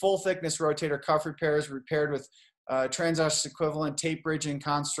with full thickness rotator cuff repairs repaired with transosseous equivalent tape bridging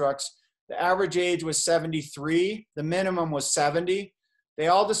constructs. The average age was 73. The minimum was 70. They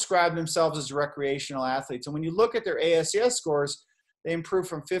all described themselves as recreational athletes. And when you look at their ASES scores, they improved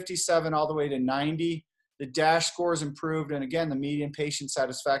from 57 all the way to 90. The DASH scores improved. And again, the median patient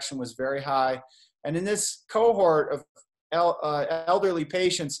satisfaction was very high. And in this cohort of elderly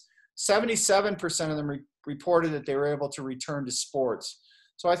patients, 77% of them reported that they were able to return to sports.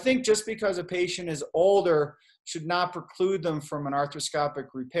 So I think just because a patient is older should not preclude them from an arthroscopic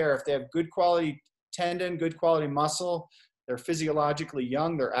repair. If they have good quality tendon, good quality muscle, they're physiologically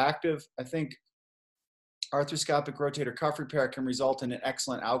young, they're active, I think arthroscopic rotator cuff repair can result in an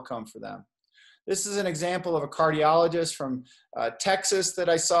excellent outcome for them. This is an example of a cardiologist from Texas that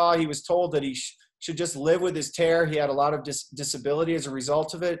I saw. He was told that he should just live with his tear. He had a lot of disability as a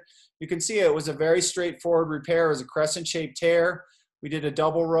result of it. You can see it was a very straightforward repair. It was a crescent-shaped tear. We did a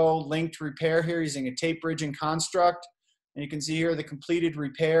double row linked repair here using a tape bridging construct. And you can see here the completed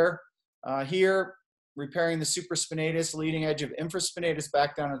repair. Here, repairing the supraspinatus, leading edge of infraspinatus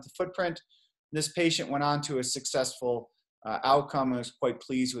back down at the footprint. This patient went on to a successful outcome and was quite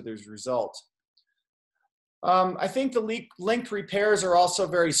pleased with his result. I think the linked repairs are also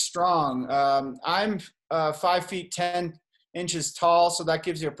very strong. I'm 5 feet 10 inches tall, so that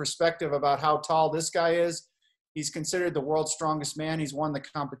gives you a perspective about how tall this guy is. He's considered the world's strongest man. He's won the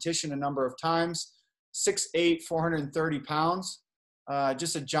competition a number of times. 6'8", 430 pounds,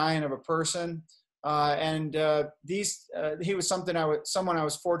 just a giant of a person. He was someone I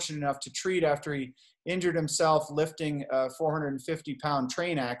was fortunate enough to treat after he injured himself lifting a 450-pound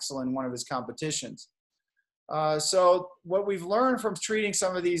train axle in one of his competitions. So what we've learned from treating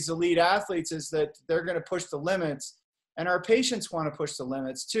some of these elite athletes is that they're going to push the limits, and our patients want to push the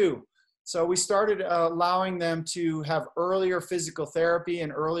limits too. So we started allowing them to have earlier physical therapy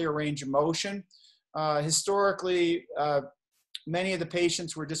and earlier range of motion. Historically, many of the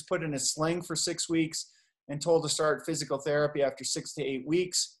patients were just put in a sling for 6 weeks and told to start physical therapy after 6 to 8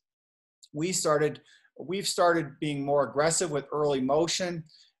 weeks. We've started being more aggressive with early motion.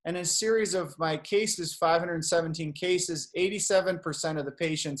 And in a series of my cases, 517 cases, 87% of the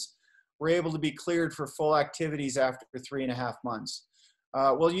patients were able to be cleared for full activities after 3.5 months.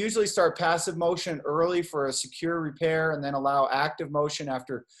 We'll usually start passive motion early for a secure repair and then allow active motion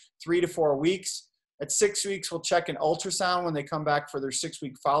after 3 to 4 weeks. At 6 weeks, we'll check an ultrasound when they come back for their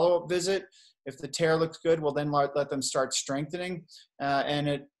 6-week follow-up visit. If the tear looks good, we'll then let them start strengthening. And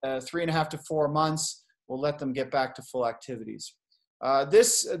at 3.5 to 4 months, we'll let them get back to full activities.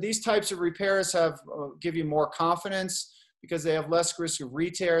 These types of repairs give you more confidence because they have less risk of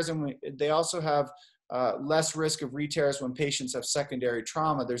re-tears, and they also have less risk of re-tears when patients have secondary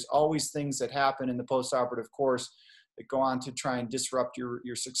trauma. There's always things that happen in the postoperative course that go on to try and disrupt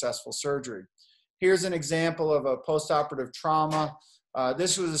your successful surgery. Here's an example of a postoperative trauma.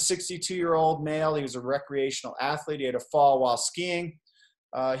 This was a 62-year-old male. He was a recreational athlete. He had a fall while skiing.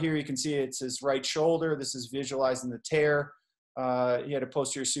 Here you can see it's his right shoulder. This is visualizing the tear. He had a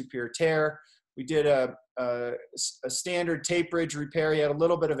posterior superior tear. We did a standard tape bridge repair. He had a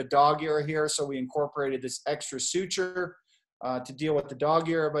little bit of a dog ear here, so we incorporated this extra suture to deal with the dog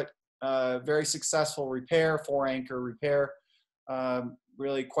ear, but very successful repair, 4-anchor repair,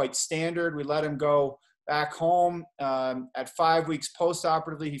 really quite standard. We let him go back home. At 5 weeks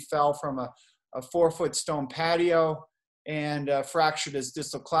post-operatively, he fell from a 4-foot stone patio and fractured his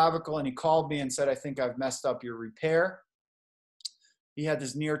distal clavicle, and he called me and said, "I think I've messed up your repair." He had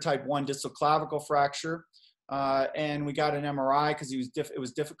this near type 1 distal clavicle fracture, and we got an MRI because it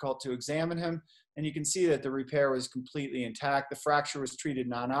was difficult to examine him. And you can see that the repair was completely intact. The fracture was treated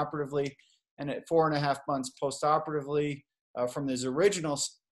non-operatively, and at 4.5 months postoperatively from his original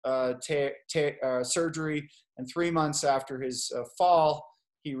surgery, and 3 months after his fall,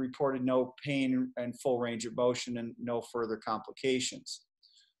 he reported no pain and full range of motion and no further complications.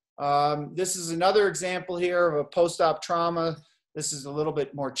 This is another example here of a post-op trauma. This is a little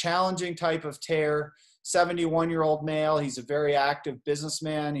bit more challenging type of tear. 71-year-old male. He's a very active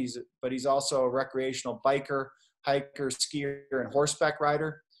businessman. But he's also a recreational biker, hiker, skier, and horseback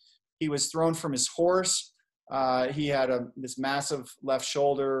rider. He was thrown from his horse. He had this massive left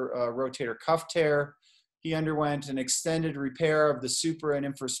shoulder rotator cuff tear. He underwent an extended repair of the supra and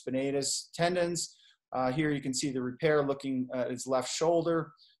infraspinatus tendons. Here you can see the repair looking at his left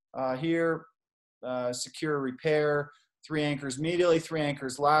shoulder. Here, secure repair, 3 anchors medially, 3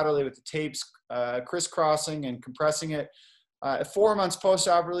 anchors laterally with the tapes crisscrossing and compressing it. At 4 months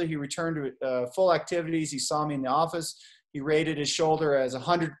postoperatively, he returned to full activities. He saw me in the office. He rated his shoulder as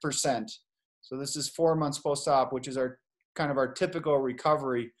 100%. So this is 4 months post-op, which is our kind of our typical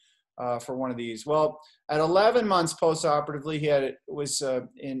recovery for one of these. Well, at 11 months postoperatively, he was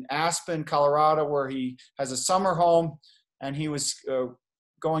in Aspen, Colorado, where he has a summer home, and he was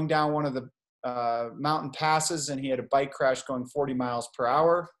going down one of the mountain passes, and he had a bike crash going 40 miles per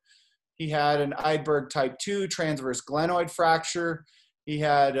hour. He had an Eidberg type 2 transverse glenoid fracture. He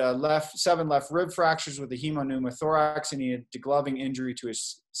had 7 left rib fractures with a hemopneumothorax, and he had degloving injury to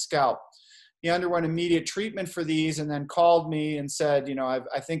his scalp. He underwent immediate treatment for these and then called me and said, you know,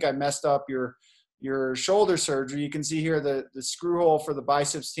 I think I messed up your shoulder surgery. You can see here the screw hole for the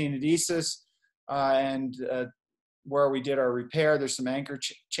biceps tenodesis and where we did our repair. There's some anchor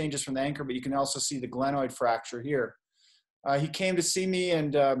changes from the anchor, but you can also see the glenoid fracture here. He came to see me,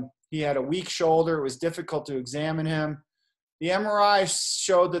 and he had a weak shoulder. It was difficult to examine him. The MRI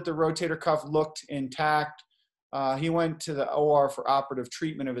showed that the rotator cuff looked intact. He went to the OR for operative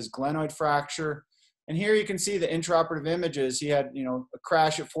treatment of his glenoid fracture. And here you can see the intraoperative images. He had, you know, a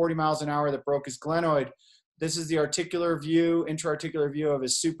crash at 40 miles an hour that broke his glenoid. This is the articular view, intra-articular view of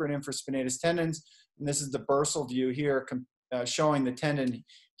his supra and infraspinatus tendons. And this is the bursal view here showing the tendon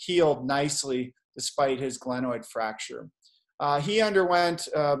healed nicely despite his glenoid fracture. He underwent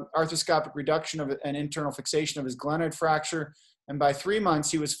arthroscopic reduction of an internal fixation of his glenoid fracture. And by 3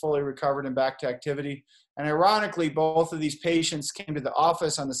 months, he was fully recovered and back to activity. And ironically, both of these patients came to the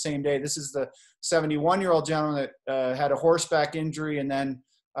office on the same day. This is the 71-year-old gentleman that had a horseback injury and then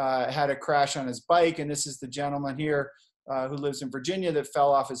had a crash on his bike. And this is the gentleman here who lives in Virginia that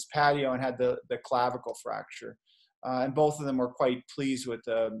fell off his patio and had the clavicle fracture. And both of them were quite pleased with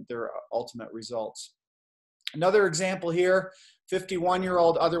their ultimate results. Another example here,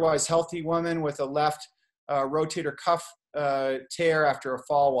 51-year-old otherwise healthy woman with a left rotator cuff tear after a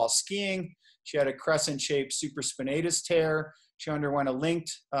fall while skiing. She had a crescent-shaped supraspinatus tear. She underwent a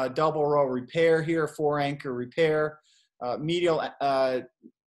linked double row repair here, 4-anchor repair. Medial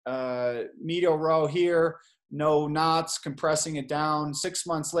row here, no knots, compressing it down. 6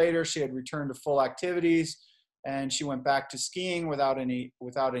 months later, she had returned to full activities, and she went back to skiing without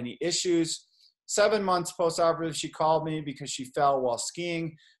any issues. 7 months postoperative, she called me because she fell while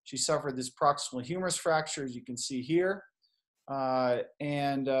skiing. She suffered this proximal humerus fracture, as you can see here,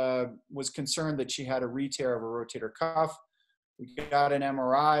 and was concerned that she had a re-tear of a rotator cuff. We got an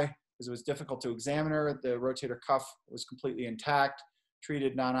MRI because it was difficult to examine her. The rotator cuff was completely intact,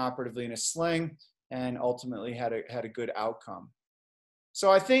 treated non-operatively in a sling, and ultimately had a good outcome. So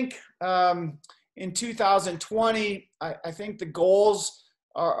I think in 2020, I think the goals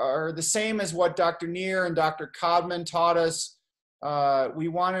are the same as what Dr. Neer and Dr. Codman taught us. We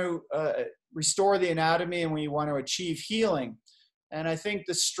want to restore the anatomy, and we want to achieve healing. And I think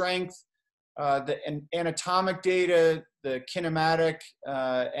the strength, the anatomic data, the kinematic,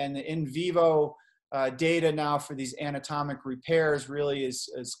 and the in vivo data now for these anatomic repairs really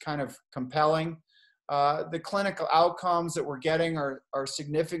is kind of compelling. The clinical outcomes that we're getting are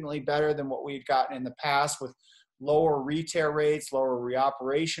significantly better than what we'd gotten in the past, with lower re-tear rates, lower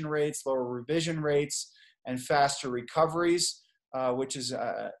reoperation rates, lower revision rates, and faster recoveries, which is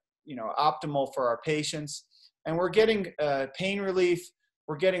optimal for our patients. And we're getting pain relief.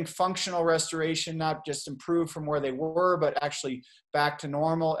 We're getting functional restoration, not just improved from where they were, but actually back to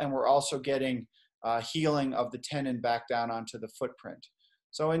normal. And we're also getting healing of the tendon back down onto the footprint.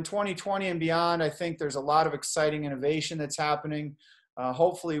 So in 2020 and beyond, I think there's a lot of exciting innovation that's happening.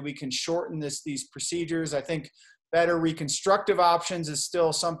 Hopefully we can shorten these procedures. I think better reconstructive options is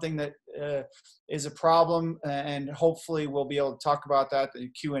still something that is a problem, and hopefully we'll be able to talk about that in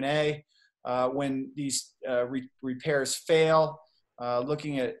Q&A when these repairs fail.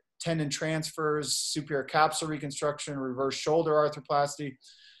 Looking at tendon transfers, superior capsule reconstruction, reverse shoulder arthroplasty.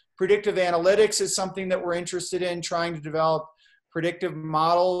 Predictive analytics is something that we're interested in, trying to develop predictive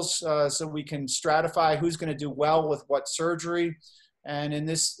models so we can stratify who's going to do well with what surgery. And in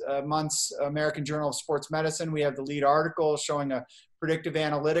this month's American Journal of Sports Medicine, we have the lead article showing a predictive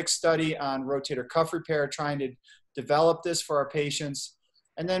analytics study on rotator cuff repair, trying to develop this for our patients.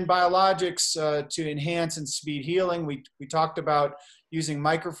 And then biologics to enhance and speed healing. We talked about using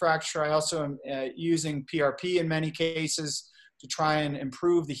microfracture. I also am using PRP in many cases to try and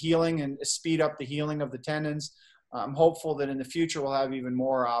improve the healing and speed up the healing of the tendons. I'm hopeful that in the future we'll have even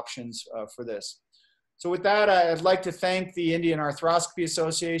more options for this. So with that, I'd like to thank the Indian Arthroscopy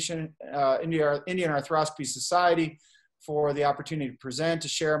Association, Indian Arthroscopy Society for the opportunity to present, to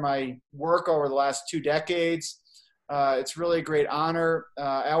share my work over the last 2 decades. It's really a great honor.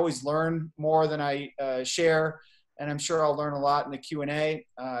 I always learn more than I share, and I'm sure I'll learn a lot in the Q&A.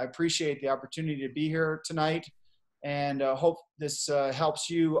 I appreciate the opportunity to be here tonight, and hope this helps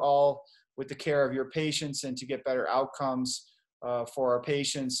you all with the care of your patients and to get better outcomes for our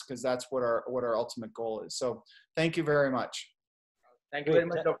patients, because that's what our ultimate goal is. So thank you very much. Thank you very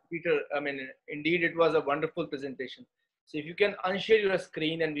much, Dr. Peter. I mean, indeed, it was a wonderful presentation. So if you can unshare your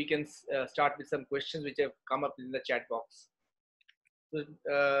screen, and we can start with some questions which have come up in the chat box. So,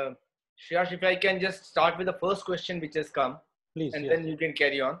 Shreyash, if I can just start with the first question which has come, please, and yes. then you can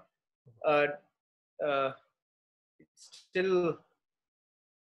carry on. It's still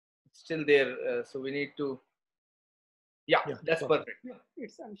there, so we need to. Yeah, that's perfect.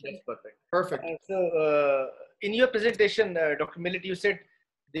 That's perfect. Perfect. So in your presentation, Dr. Millett, you said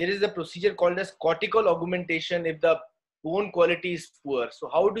there is a procedure called as cortical augmentation if the bone quality is poor. So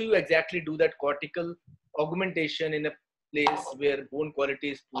how do you exactly do that cortical augmentation in a place where bone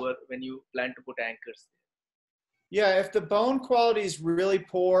quality is poor when you plan to put anchors? Yeah, if the bone quality is really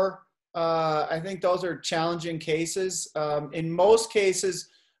poor, I think those are challenging cases. In most cases,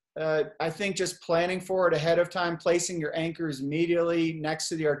 I think just planning for it ahead of time, placing your anchors immediately next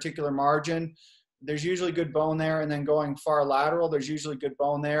to the articular margin, there's usually good bone there, and then going far lateral, there's usually good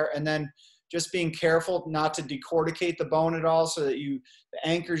bone there, and then just being careful not to decorticate the bone at all so that the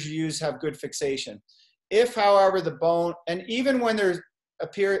anchors you use have good fixation. If, however, the bone, and even when it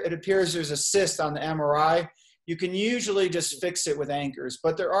appears there's a cyst on the MRI, you can usually just fix it with anchors,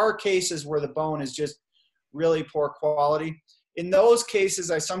 but there are cases where the bone is just really poor quality. In those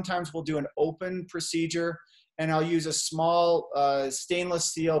cases, I sometimes will do an open procedure, and I'll use a small stainless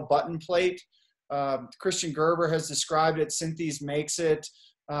steel button plate. Christian Gerber has described it, Synthes makes it,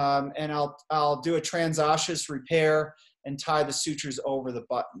 and I'll do a transosseous repair and tie the sutures over the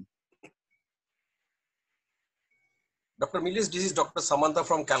button. Dr. Millett, this is Dr. Samanta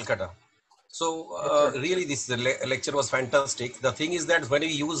from Calcutta. So really this lecture was fantastic. The thing is that when you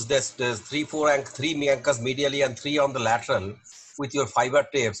use this 3 anchors medially and 3 on the lateral with your fiber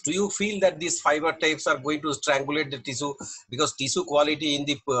tapes, do you feel that these fiber tapes are going to strangulate the tissue? Because tissue quality in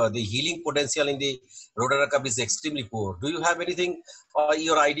the healing potential in the rotator cuff is extremely poor. Do you have anything,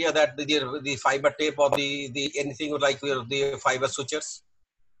 your idea that the fiber tape or the anything like the fiber sutures?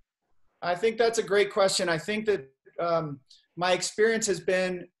 I think that's a great question. I think that my experience has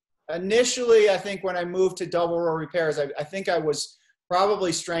been, initially, I think when I moved to double row repairs, I think I was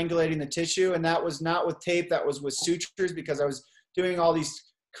probably strangulating the tissue, and that was not with tape, that was with sutures, because I was doing all these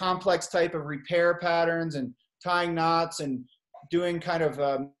complex type of repair patterns and tying knots and doing kind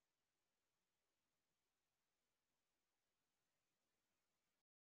of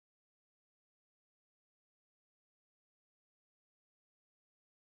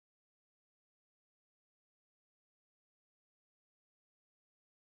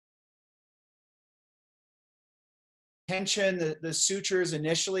tension, the sutures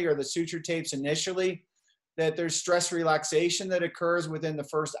initially, or the suture tapes initially, that there's stress relaxation that occurs within the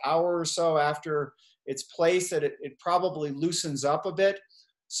first hour or so after it's placed, that it probably loosens up a bit.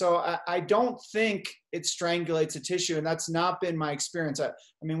 So I don't think it strangulates the tissue, and that's not been my experience. I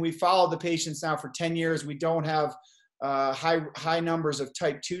mean, we followed the patients now for 10 years. We don't have high numbers of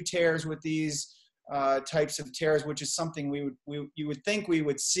type 2 tears with these types of tears, which is something you would think we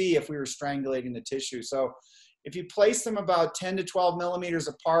would see if we were strangulating the tissue. So if you place them about 10 to 12 millimeters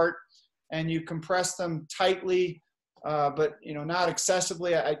apart and you compress them tightly, but not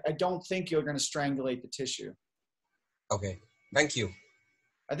excessively, I don't think you're going to strangulate the tissue. Okay, thank you.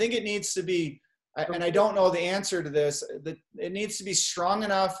 I think it needs to be, and I don't know the answer to this, that it needs to be strong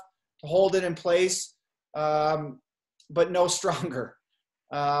enough to hold it in place, but no stronger.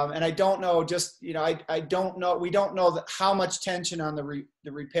 And I don't know, I don't know, we don't know how much tension on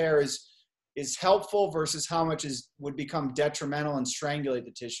the repair is helpful versus how much would become detrimental and strangulate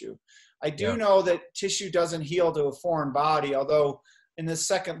the tissue. I do know that tissue doesn't heal to a foreign body, although in the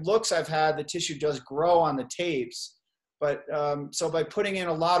second looks I've had, the tissue does grow on the tapes. But so by putting in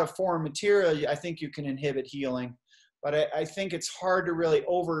a lot of foreign material, I think you can inhibit healing. But I think it's hard to really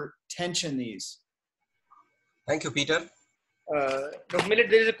over tension these. Thank you, Peter. Dr. Millett,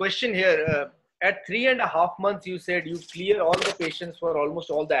 there is a question here. At 3.5 months, you said you clear all the patients for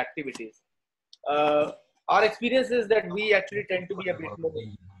almost all the activities. Our experience is that we actually tend to be a bit more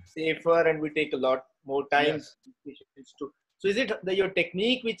safer and we take a lot more time. Yes. So is it your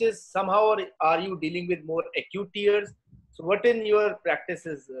technique which is somehow, or are you dealing with more acute tears? So what in your practice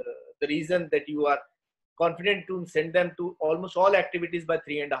is the reason that you are confident to send them to almost all activities by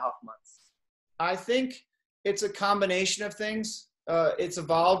 3.5 months? I think it's a combination of things. It's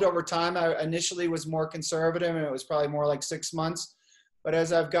evolved over time. I initially was more conservative and it was probably more like 6 months. But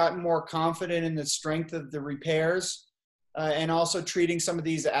as I've gotten more confident in the strength of the repairs and also treating some of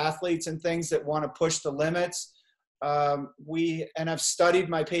these athletes and things that want to push the limits, and I've studied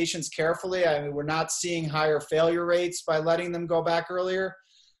my patients carefully. I mean, we're not seeing higher failure rates by letting them go back earlier.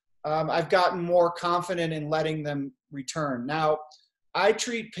 I've gotten more confident in letting them return. Now, I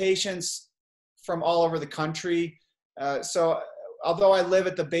treat patients from all over the country. So although I live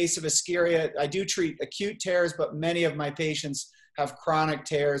at the base of a ski area, I do treat acute tears, but many of my patients have chronic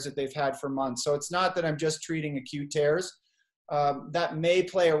tears that they've had for months. So it's not that I'm just treating acute tears. That may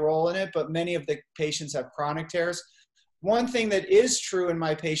play a role in it, but many of the patients have chronic tears. One thing that is true in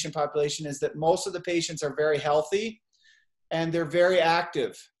my patient population is that most of the patients are very healthy and they're very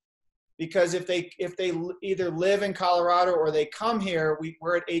active. Because if they either live in Colorado or they come here,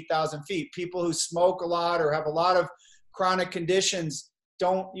 we're at 8,000 feet. People who smoke a lot or have a lot of chronic conditions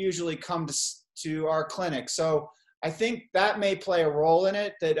don't usually come to our clinic. So I think that may play a role in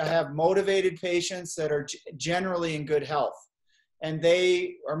it, that I have motivated patients that are generally in good health. And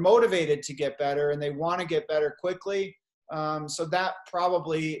they are motivated to get better and they want to get better quickly. So that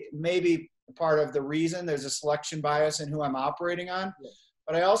probably may be part of the reason. There's a selection bias in who I'm operating on. Yeah.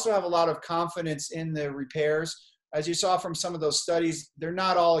 But I also have a lot of confidence in the repairs. As you saw from some of those studies, they're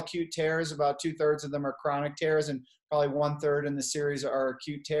not all acute tears. About 2/3 of them are chronic tears and probably 1/3 in the series are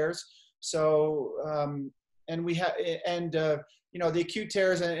acute tears. So, you know, the acute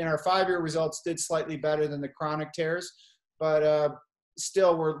tears in our 5-year results did slightly better than the chronic tears, but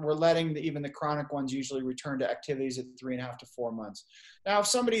still we're letting even the chronic ones usually return to activities at 3.5 to 4 months. Now, if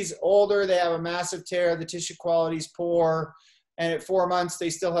somebody's older, they have a massive tear, the tissue quality is poor, and at 4 months they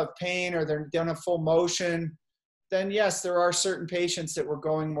still have pain or they don't have full motion, then yes, there are certain patients that were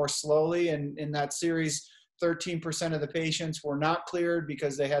going more slowly. And in that series, 13% of the patients were not cleared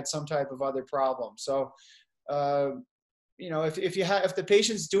because they had some type of other problem. So, you know, if the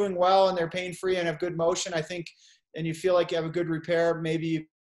patient's doing well and they're pain-free and have good motion, I think, and you feel like you have a good repair, maybe you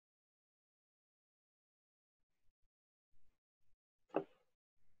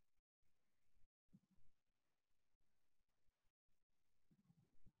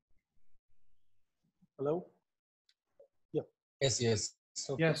Hello? Yeah. Yes.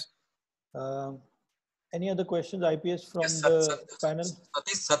 Okay. Yes. Any other questions, IPS, from the panel?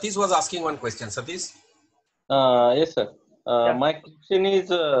 Satish was asking one question. Satish? Yes, sir. My question is,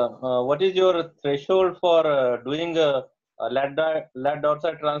 what is your threshold for doing a lat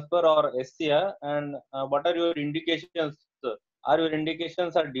dorsal transfer or SCR, and what are your indications? Are your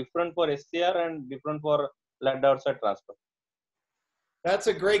indications different for SCR and different for lat dorsal transfer? That's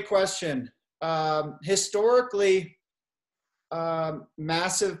a great question. Historically,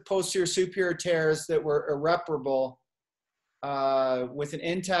 massive posterior superior tears that were irreparable with an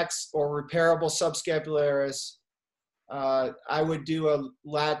intact or repairable subscapularis, I would do a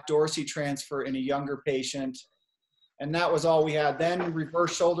lat dorsi transfer in a younger patient, and that was all we had. Then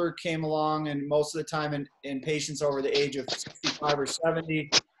reverse shoulder came along, and most of the time in patients over the age of 65 or 70,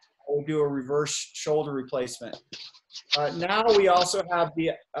 I would do a reverse shoulder replacement. Now we also have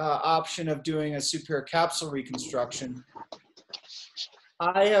the option of doing a superior capsule reconstruction.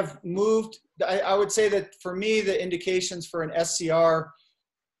 I have moved, I would say that for me, the indications for an SCR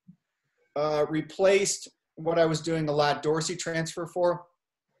replaced what I was doing a lat dorsi transfer for.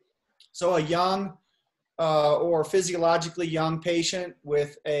 So a young or physiologically young patient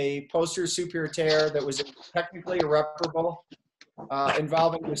with a posterior superior tear that was technically irreparable,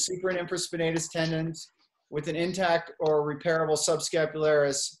 involving the supra and infraspinatus tendons with an intact or repairable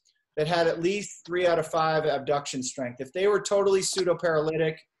subscapularis that had at least 3 out of 5 abduction strength. If they were totally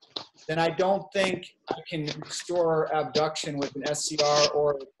pseudoparalytic, then I don't think I can restore abduction with an SCR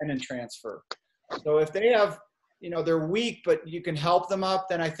or a tendon transfer. So if they have, you know, they're weak, but you can help them up,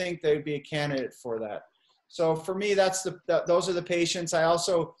 then I think they'd be a candidate for that. So for me, those are the patients. I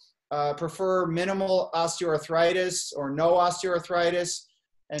also prefer minimal osteoarthritis or no osteoarthritis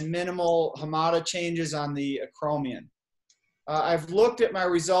and minimal Hamada changes on the acromion. I've looked at my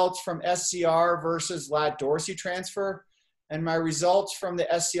results from SCR versus lat dorsi transfer, and my results from the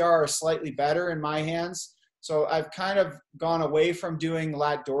SCR are slightly better in my hands. So I've kind of gone away from doing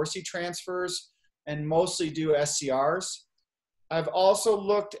lat dorsi transfers and mostly do SCRs. I've also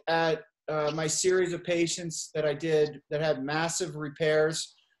looked at my series of patients that I did that had massive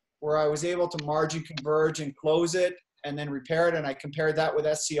repairs where I was able to margin converge and close it and then repair it. And I compared that with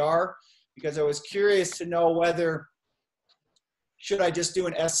SCR because I was curious to know whether should I just do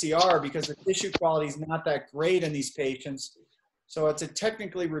an SCR because the tissue quality is not that great in these patients. So it's a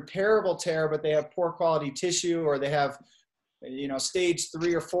technically repairable tear, but they have poor quality tissue, or they have, you know, stage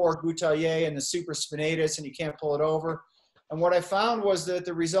 3 or 4 Goutallier and the supraspinatus, and you can't pull it over. And what I found was that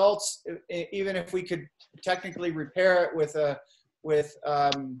the results, even if we could technically repair it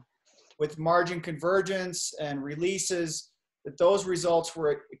with margin convergence and releases, that those results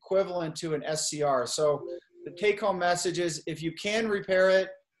were equivalent to an SCR. So the take-home message is, if you can repair it,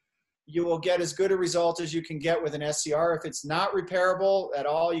 you will get as good a result as you can get with an SCR. If it's not repairable at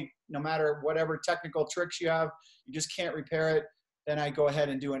all, no matter whatever technical tricks you have, you just can't repair it, then I go ahead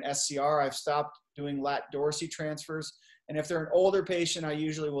and do an SCR. I've stopped doing lat dorsi transfers. And if they're an older patient, I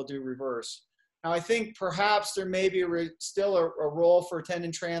usually will do reverse. Now, I think perhaps there may be still a role for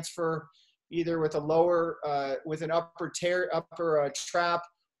tendon transfer, either with a lower, with an upper trap,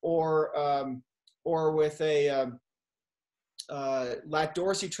 or with a lat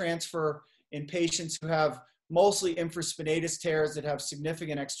dorsi transfer in patients who have mostly infraspinatus tears that have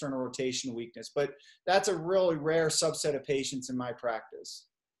significant external rotation weakness. But that's a really rare subset of patients in my practice.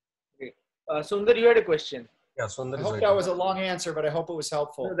 Okay. Sundar, you had a question. Yeah, Sundar, I hope that was a long answer, but I hope it was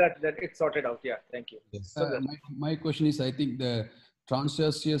helpful. No, that it's sorted out. Yeah, thank you. Yes. My question is, I think the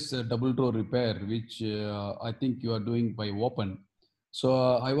transosseous double toe repair, which I think you are doing by open. So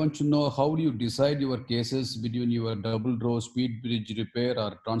I want to know, how do you decide your cases between your double row speed bridge repair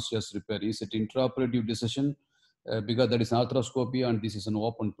or transosseous repair? Is it intraoperative decision? Because that is an arthroscopy and this is an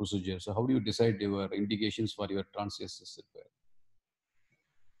open procedure. So how do you decide your indications for your transosseous repair?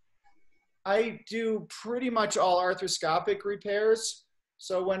 I do pretty much all arthroscopic repairs.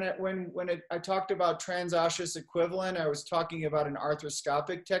 So when I talked about transosseous equivalent, I was talking about an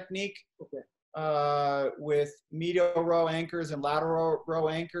arthroscopic technique. Okay. With medial row anchors and lateral row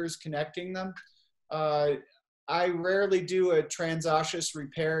anchors connecting them. I rarely do a transosseous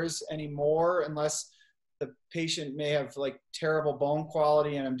repairs anymore unless the patient may have like terrible bone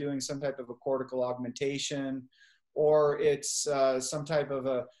quality and I'm doing some type of a cortical augmentation, or it's some type of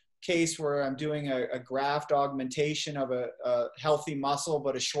a case where I'm doing a graft augmentation of a healthy muscle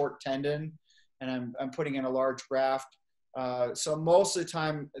but a short tendon, and I'm putting in a large graft. So most of the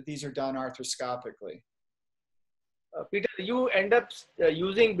time, these are done arthroscopically. Peter, you end up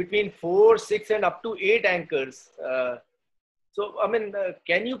using between 4, 6, and up to 8 anchors. So, I mean,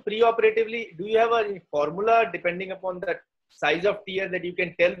 can you pre-operatively, do you have a formula depending upon the size of tear that you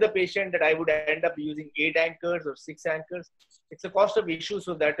can tell the patient that I would end up using 8 anchors or 6 anchors? It's a cost of issue,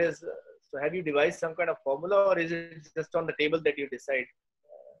 so that is, so have you devised some kind of formula, or is it just on the table that you decide?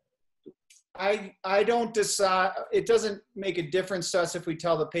 I don't decide. It doesn't make a difference to us if we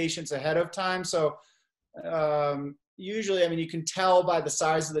tell the patients ahead of time. So usually, I mean, you can tell by the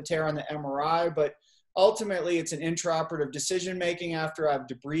size of the tear on the MRI, but ultimately it's an intraoperative decision-making after I've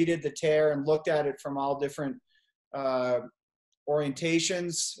debrided the tear and looked at it from all different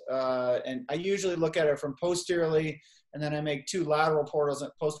orientations. And I usually look at it from posteriorly, and then I make 2 lateral portals,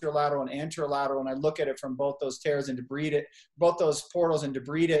 posterior lateral and anterior lateral, and I look at it from both those tears and debride it, both those portals, and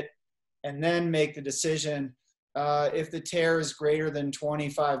debride it, and then make the decision. If the tear is greater than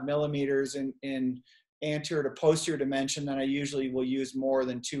 25 millimeters in anterior to posterior dimension, then I usually will use more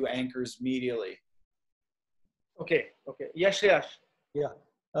than 2 anchors medially. Okay, okay. Yes, Shreyash. Yeah.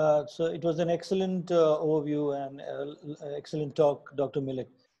 So it was an excellent overview and excellent talk, Dr. Millett.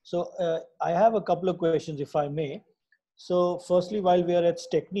 So I have a couple of questions, if I may. So firstly, while we are at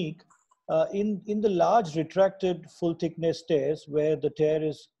technique, in the large retracted full thickness tears where the tear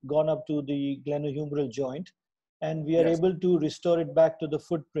is gone up to the glenohumeral joint, and we are able to restore it back to the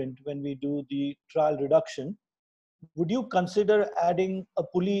footprint when we do the trial reduction, would you consider adding a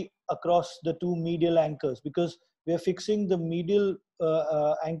pulley across the 2 medial anchors? Because we are fixing the medial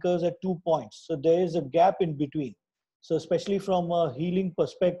anchors at 2 points. So there is a gap in between. So especially from a healing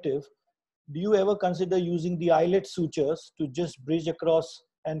perspective, do you ever consider using the eyelet sutures to just bridge across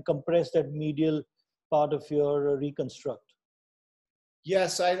and compress that medial part of your reconstruct?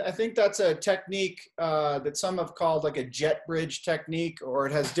 Yes, I think that's a technique that some have called like a jet bridge technique, or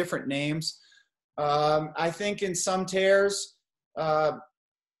it has different names. I think in some tears,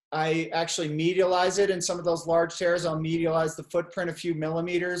 I actually medialize it. In some of those large tears, I'll medialize the footprint a few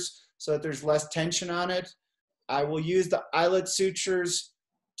millimeters so that there's less tension on it. I will use the eyelet sutures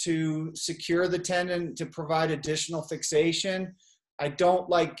to secure the tendon to provide additional fixation. I don't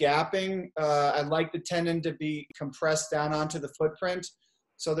like gapping. I like the tendon to be compressed down onto the footprint.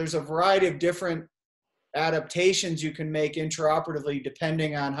 So there's a variety of different adaptations you can make intraoperatively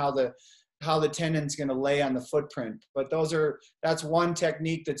depending on how the tendon's going to lay on the footprint. But that's one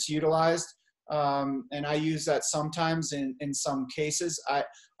technique that's utilized, and I use that sometimes in some cases.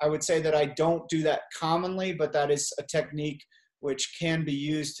 I would say that I don't do that commonly, but that is a technique which can be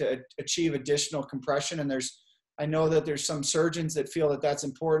used to achieve additional compression. And I know that there's some surgeons that feel that that's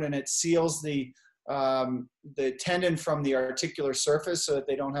important, and it seals the tendon from the articular surface so that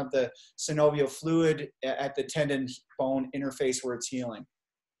they don't have the synovial fluid at the tendon bone interface where it's healing.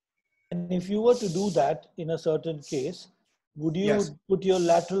 And if you were to do that in a certain case, would you Yes. put your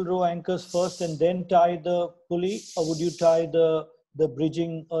lateral row anchors first and then tie the pulley, or would you tie the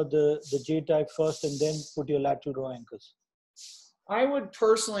bridging or the J-type first and then put your lateral row anchors? I would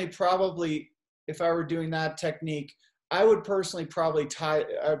personally probably, if I were doing that technique, I would personally probably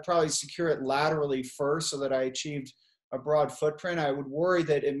I'd probably secure it laterally first so that I achieved a broad footprint. I would worry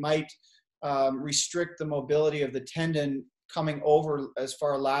that it might restrict the mobility of the tendon coming over as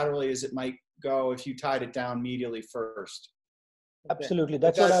far laterally as it might go if you tied it down medially first. Absolutely.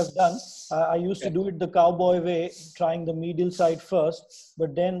 That's what I've done. I used to do it the cowboy way, trying the medial side first,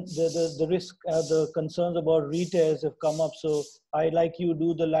 but then the risk, the concerns about re-tears have come up. So I, like you,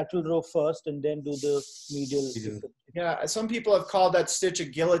 do the lateral row first and then do the medial. Yeah, some people have called that stitch a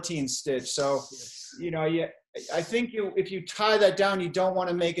guillotine stitch. So, you know, I think if you tie that down, you don't want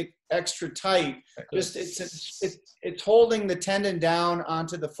to make it extra tight. Just it's holding the tendon down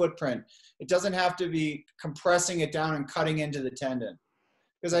onto the footprint. It doesn't have to be compressing it down and cutting into the tendon,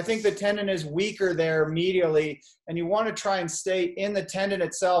 because I think the tendon is weaker there medially, and you want to try and stay in the tendon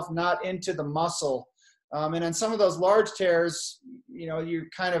itself, not into the muscle. And on some of those large tears, you know, you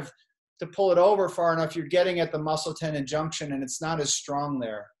kind of, to pull it over far enough, you're getting at the muscle tendon junction, and it's not as strong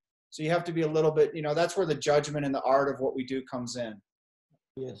there. So you have to be a little bit, you know, that's where the judgment and the art of what we do comes in.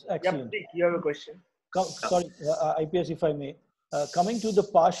 Yes, excellent. Yep, you have a question. Sorry, IPS, if I may. Coming to the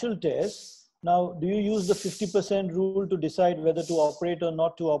partial tears, now, do you use the 50% rule to decide whether to operate or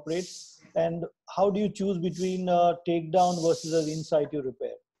not to operate? And how do you choose between takedown versus an in situ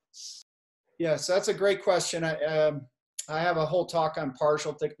repair? Yes, that's a great question. I have a whole talk on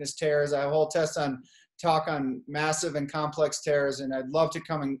partial thickness tears. I have a whole talk on massive and complex tears, and I'd love to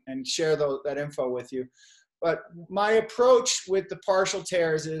come and share that info with you. But my approach with the partial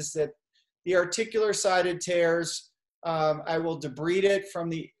tears is that the articular sided tears, I will debride it from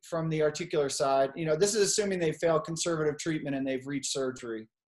the articular side. You know, this is assuming they failed conservative treatment and they've reached surgery.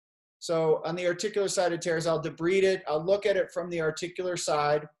 So on the articular sided tears, I'll debride it. I'll look at it from the articular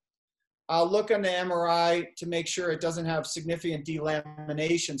side. I'll look on the MRI to make sure it doesn't have significant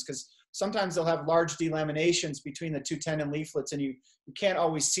delaminations, because sometimes they'll have large delaminations between the two tendon leaflets, and you can't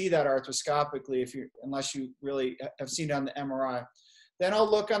always see that arthroscopically unless you really have seen it on the MRI. Then I'll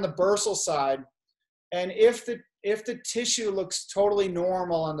look on the bursal side, and if the tissue looks totally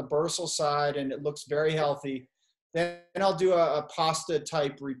normal on the bursal side and it looks very healthy, then I'll do a pasta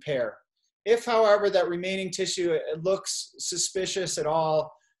type repair. If, however, that remaining tissue it looks suspicious at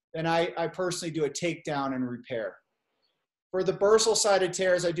all, then I personally do a takedown and repair. For the bursal sided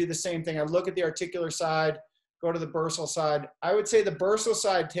tears, I do the same thing. I look at the articular side, go to the bursal side. I would say the bursal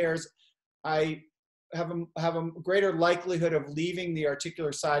side tears, I have a greater likelihood of leaving the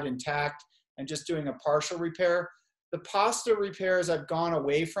articular side intact and just doing a partial repair. The pasta repairs I've gone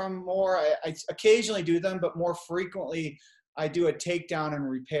away from more. I occasionally do them, but more frequently I do a takedown and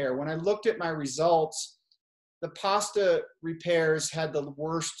repair. When I looked at my results, the pasta repairs had the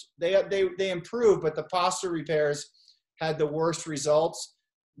worst. They improved, but the pasta repairs had the worst results.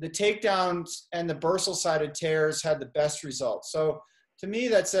 The takedowns and the bursal sided tears had the best results. So to me,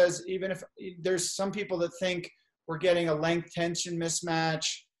 that says, even if there's some people that think we're getting a length tension mismatch,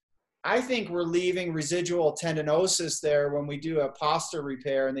 I think we're leaving residual tendinosis there when we do a pasta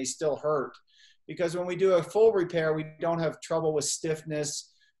repair and they still hurt. Because when we do a full repair, we don't have trouble with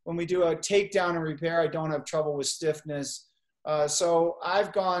stiffness. When we do a takedown and repair, I don't have trouble with stiffness. So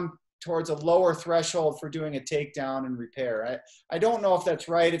I've gone towards a lower threshold for doing a takedown and repair. I don't know if that's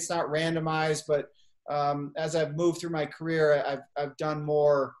right. It's not randomized, but as I've moved through my career, I've done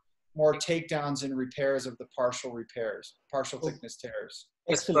more more takedowns and repairs of the partial thickness tears.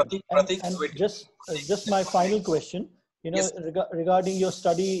 Excellent. And just my final question, Yes. regarding your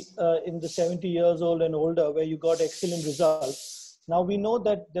study in the 70 years old and older, where you got excellent results. Now we know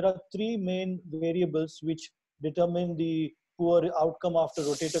that there are three main variables which determine the poor outcome after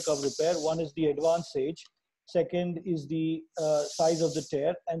rotator cuff repair. One is the advanced age, second is the size of the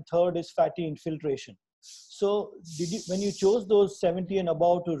tear, and third is fatty infiltration. So when you chose those 70 and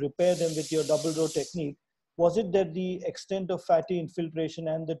above to repair them with your double row technique, was it that the extent of fatty infiltration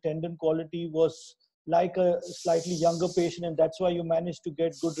and the tendon quality was like a slightly younger patient, and that's why you managed to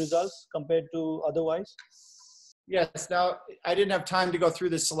get good results compared to otherwise? Yes. Now, I didn't have time to go through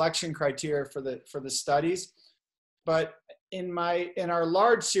the selection criteria for the studies, but in our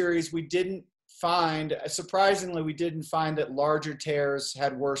large series, we didn't find, surprisingly, we didn't find that larger tears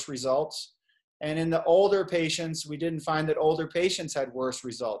had worse results. And in the older patients, we didn't find that older patients had worse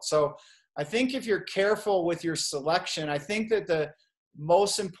results. So I think if you're careful with your selection, I think that the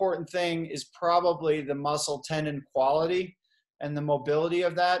most important thing is probably the muscle tendon quality and the mobility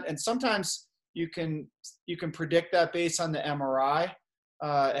of that. And sometimes you can predict that based on the MRI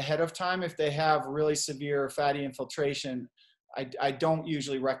ahead of time. If they have really severe fatty infiltration, I don't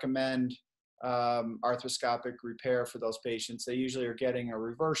usually recommend arthroscopic repair for those patients. They usually are getting a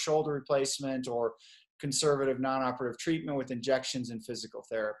reverse shoulder replacement or conservative non-operative treatment with injections and physical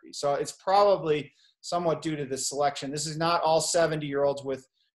therapy. So it's probably somewhat due to the selection. This is not all 70-year-olds with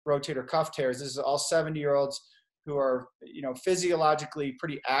rotator cuff tears. This is all 70-year-olds who are, physiologically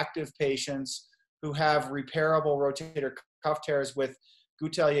pretty active patients who have repairable rotator cuff tears with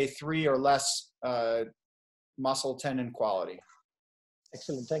Goutellier 3 or less muscle tendon quality.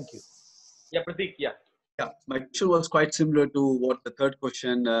 Excellent, thank you. Yeah, Pratik, yeah. Yeah, my question was quite similar to what the third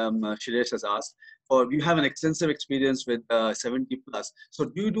question Shreyash has asked. You have an extensive experience with 70 plus. So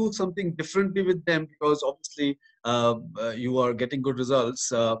do you do something differently with them? Because obviously you are getting good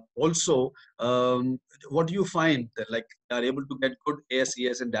results. Also, what do you find that like they are able to get good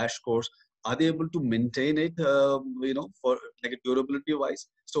ASES and DASH scores? Are they able to maintain it, for like a durability wise?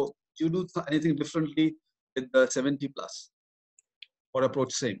 So do you do anything differently with the 70 plus or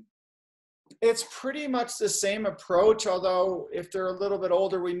approach same? It's pretty much the same approach, although if they're a little bit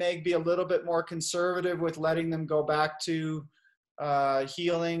older, we may be a little bit more conservative with letting them go back to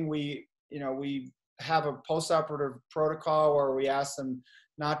healing. We have a postoperative protocol where we ask them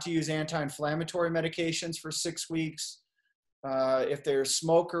not to use anti-inflammatory medications for 6 weeks. If they're a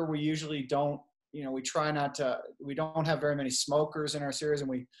smoker, we usually don't, we try not to, we don't have very many smokers in our series, and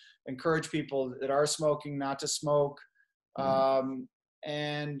we encourage people that are smoking not to smoke.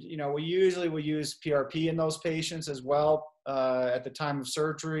 And, we usually will use PRP in those patients as well at the time of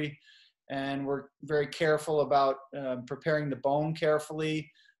surgery. And we're very careful about preparing the bone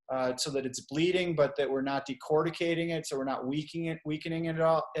carefully so that it's bleeding, but that we're not decorticating it, so we're not weakening it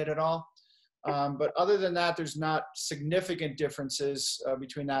at all. But other than that, there's not significant differences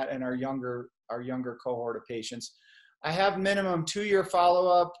between that and our younger cohort of patients. I have minimum 2-year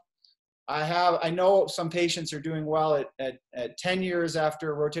follow-up. I know some patients are doing well at 10 years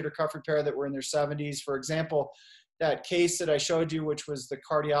after rotator cuff repair that were in their 70s. For example, that case that I showed you, which was the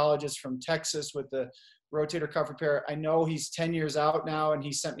cardiologist from Texas with the rotator cuff repair, I know he's 10 years out now, and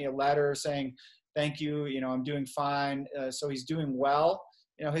he sent me a letter saying, thank you, I'm doing fine. So he's doing well.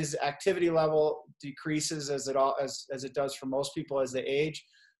 His activity level decreases as it does for most people as they age,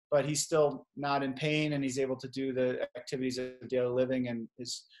 but he's still not in pain, and he's able to do the activities of daily living and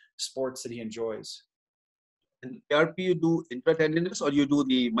his sports that he enjoys. And PRP, you do intratendinous, or you do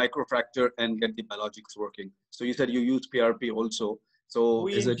the microfracture and get the biologics working? So you said you use PRP also. So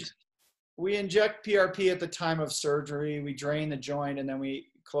we inject PRP at the time of surgery. We drain the joint, and then we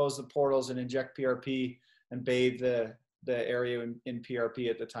close the portals and inject PRP and bathe the area in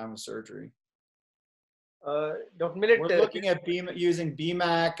PRP at the time of surgery. Dr. Millett, we're looking at using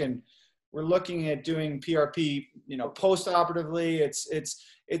BMAC, and we're looking at doing PRP, post-operatively.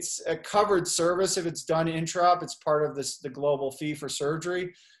 It's a covered service if it's done intra-op. It's part of the global fee for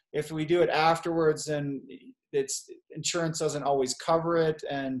surgery. If we do it afterwards, then insurance doesn't always cover it,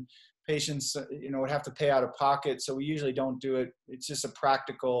 and patients, would have to pay out of pocket. So we usually don't do it. It's just a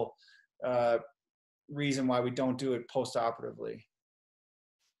practical reason why we don't do it post-operatively.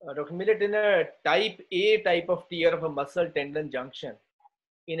 Dr. Millett, in a type A type of tear of a muscle tendon junction,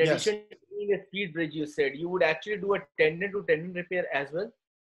 in addition to doing a speed bridge, you said you would actually do a tendon to tendon repair as well?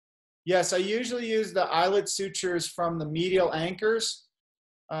 Yes, I usually use the eyelet sutures from the medial anchors,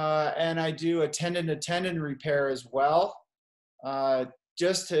 and I do a tendon to tendon repair as well,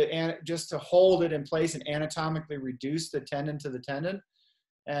 just to hold it in place and anatomically reduce the tendon to the tendon.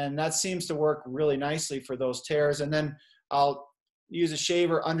 And that seems to work really nicely for those tears. And then I'll use a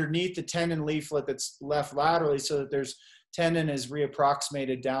shaver underneath the tendon leaflet that's left laterally so that there's tendon is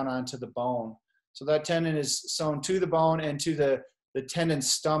reapproximated down onto the bone. So that tendon is sewn to the bone and to the tendon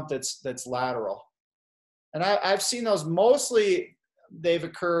stump that's lateral. And I've seen those mostly, they've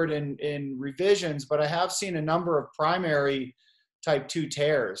occurred in revisions, but I have seen a number of primary type 2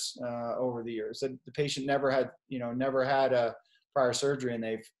 tears over the years. The patient never had a prior surgery and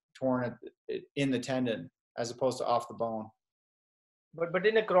they've torn it in the tendon as opposed to off the bone. But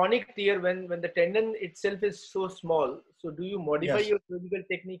in a chronic tear, when the tendon itself is so small, so do you modify Yes. your surgical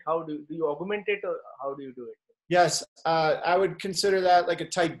technique? How do you augment it, or how do you do it? Yes, I would consider that like a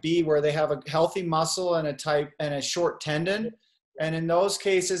type B, where they have a healthy muscle and a short tendon. And in those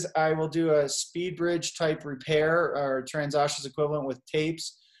cases, I will do a speed bridge type repair or transosseous equivalent with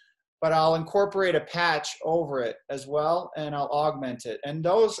tapes, but I'll incorporate a patch over it as well, and I'll augment it. And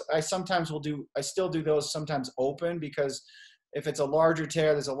those I sometimes will do. I still do those sometimes open, because if it's a larger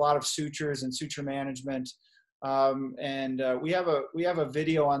tear, there's a lot of sutures and suture management. We have a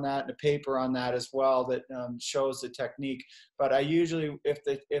video on that and a paper on that as well that shows the technique. But I usually, if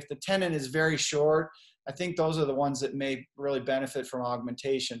the tendon is very short, I think those are the ones that may really benefit from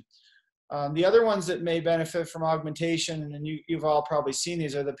augmentation. The other ones that may benefit from augmentation, and you've all probably seen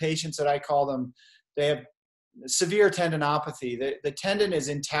these, are the patients that I call them, they have severe tendinopathy. The tendon is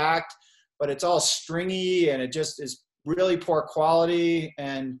intact, but it's all stringy and it just is really poor quality,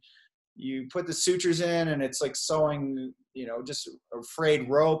 and you put the sutures in and it's like sewing, just a frayed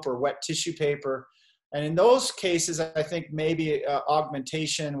rope or wet tissue paper. And in those cases, I think maybe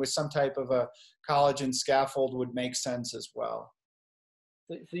augmentation with some type of a collagen scaffold would make sense as well.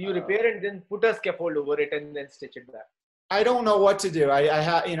 So you repair and then put a scaffold over it and then stitch it back. I don't know what to do.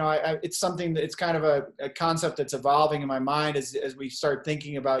 It's something that it's kind of a concept that's evolving in my mind as we start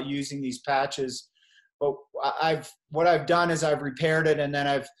thinking about using these patches. But what I've done is I've repaired it, and then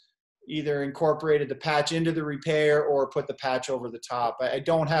I've either incorporated the patch into the repair or put the patch over the top. I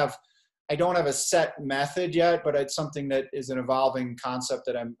don't have a set method yet, but it's something that is an evolving concept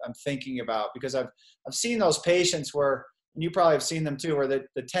that I'm thinking about, because I've seen those patients where, and you probably have seen them too, where the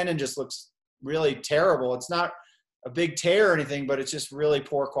tendon just looks really terrible. It's not a big tear or anything, but it's just really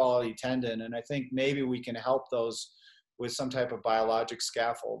poor quality tendon. And I think maybe we can help those with some type of biologic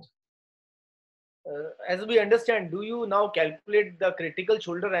scaffold. As we understand, do you now calculate the critical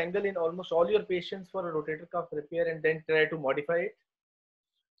shoulder angle in almost all your patients for a rotator cuff repair and then try to modify it?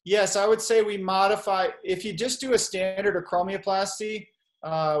 Yes, I would say we modify. If you just do a standard acromioplasty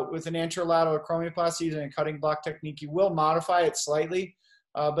with an anterolateral acromioplasty using a cutting block technique, you will modify it slightly.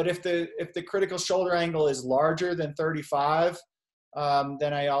 But if the critical shoulder angle is larger than 35,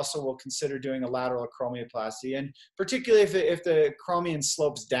 then I also will consider doing a lateral acromioplasty. And particularly if the acromion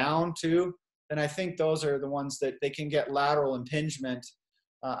slopes down too, then I think those are the ones that they can get lateral impingement,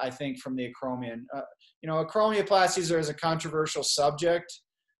 I think, from the acromion. Acromioplasties are a controversial subject.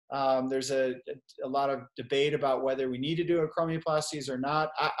 There's a lot of debate about whether we need to do acromioplasties or not.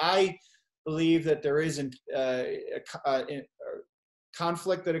 I believe that there is a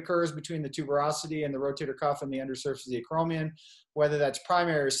conflict that occurs between the tuberosity and the rotator cuff and the undersurface of the acromion. Whether that's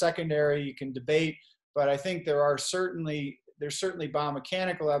primary or secondary, you can debate, but I think there's certainly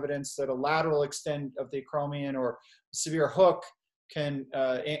biomechanical evidence that a lateral extent of the acromion or severe hook can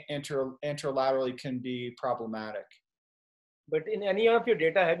anterolaterally can be problematic. But in any of your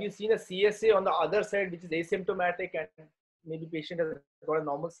data, have you seen a CSA on the other side which is asymptomatic, and maybe patient has got a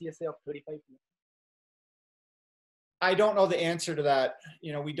normal CSA of 35? I don't know the answer to that.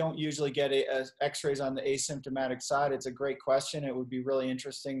 We don't usually get x-rays on the asymptomatic side. It's a great question. It would be really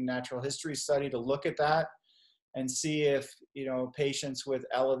interesting natural history study to look at that and see if, patients with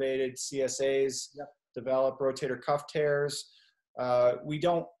elevated CSAs develop rotator cuff tears.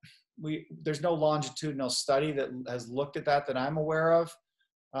 There's no longitudinal study that has looked at that I'm aware of.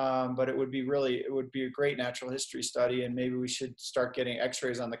 But it would be a great natural history study, and maybe we should start getting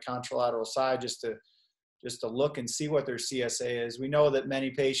x-rays on the contralateral side just to look and see what their CSA is. We know that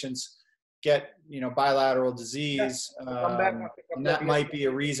many patients get, bilateral disease, and that might be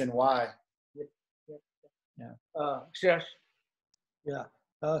a reason why. Shreyash. Yeah.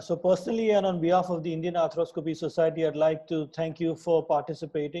 So personally, and on behalf of the Indian Arthroscopy Society, I'd like to thank you for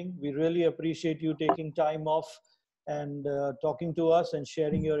participating. We really appreciate you taking time off and talking to us and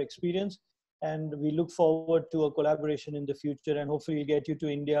sharing your experience. And we look forward to a collaboration in the future, and hopefully we'll get you to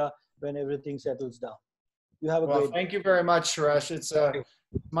India when everything settles down. You have a great day. Thank you very much, Shreyash. It's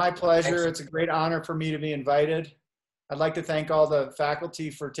my pleasure. It's a great honor for me to be invited. I'd like to thank all the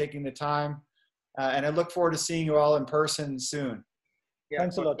faculty for taking the time. And I look forward to seeing you all in person soon. Yeah,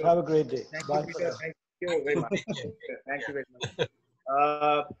 Thanks a lot. Have a great day. Thank Bye. you, Peter. Thank you very much. Thank you very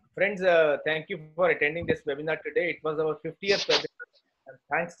much. Friends, thank you for attending this webinar today. It was our 50th webinar. And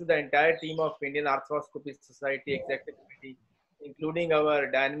thanks to the entire team of Indian Arthroscopy Society Executive Committee, including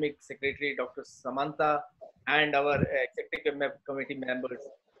our dynamic secretary, Dr. Samanta, and our executive committee members.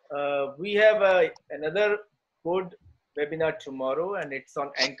 We have another good webinar tomorrow, and it's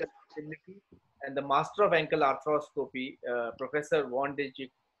on ankle stability. And the master of ankle arthroscopy, Professor Swarnendu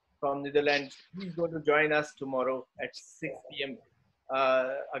from Netherlands, he's going to join us tomorrow at 6 p.m.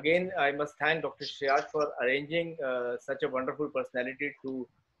 Again, I must thank Dr. Shreyash for arranging such a wonderful personality to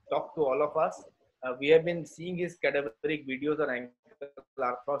talk to all of us. We have been seeing his cadaveric videos on ankle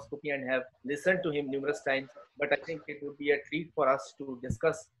arthroscopy and have listened to him numerous times, but I think it would be a treat for us to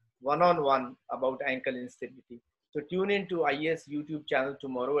discuss one-on-one about ankle instability. So tune in to IAS YouTube channel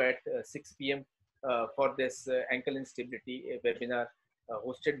tomorrow at 6 p.m. For this ankle instability webinar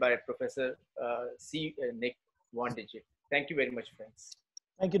hosted by Professor Nick Swarnendu. Thank you very much, friends.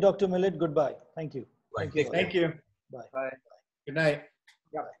 Thank you, Dr. Millett. Goodbye. Thank you. Right. Thank you. Bye. Bye. Good night.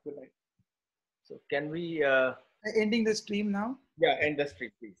 Yeah, good night. So can we ending the stream now? yeah, end the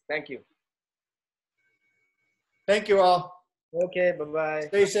stream, please. Thank you. Thank you all. Okay, bye-bye.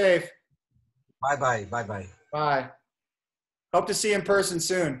 Stay safe. Bye-bye. Bye-bye. Bye. Hope to see you in person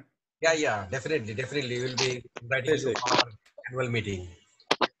soon. Yeah, definitely. We'll be inviting you for our annual meeting.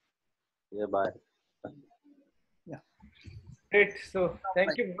 Yeah, bye. Great. So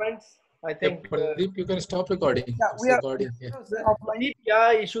thank you, friends. I think Pradeep, you can stop recording. Yeah, we are recording. Yeah. offline.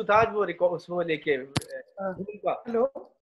 क्या issue था वो उसको लेके Hello.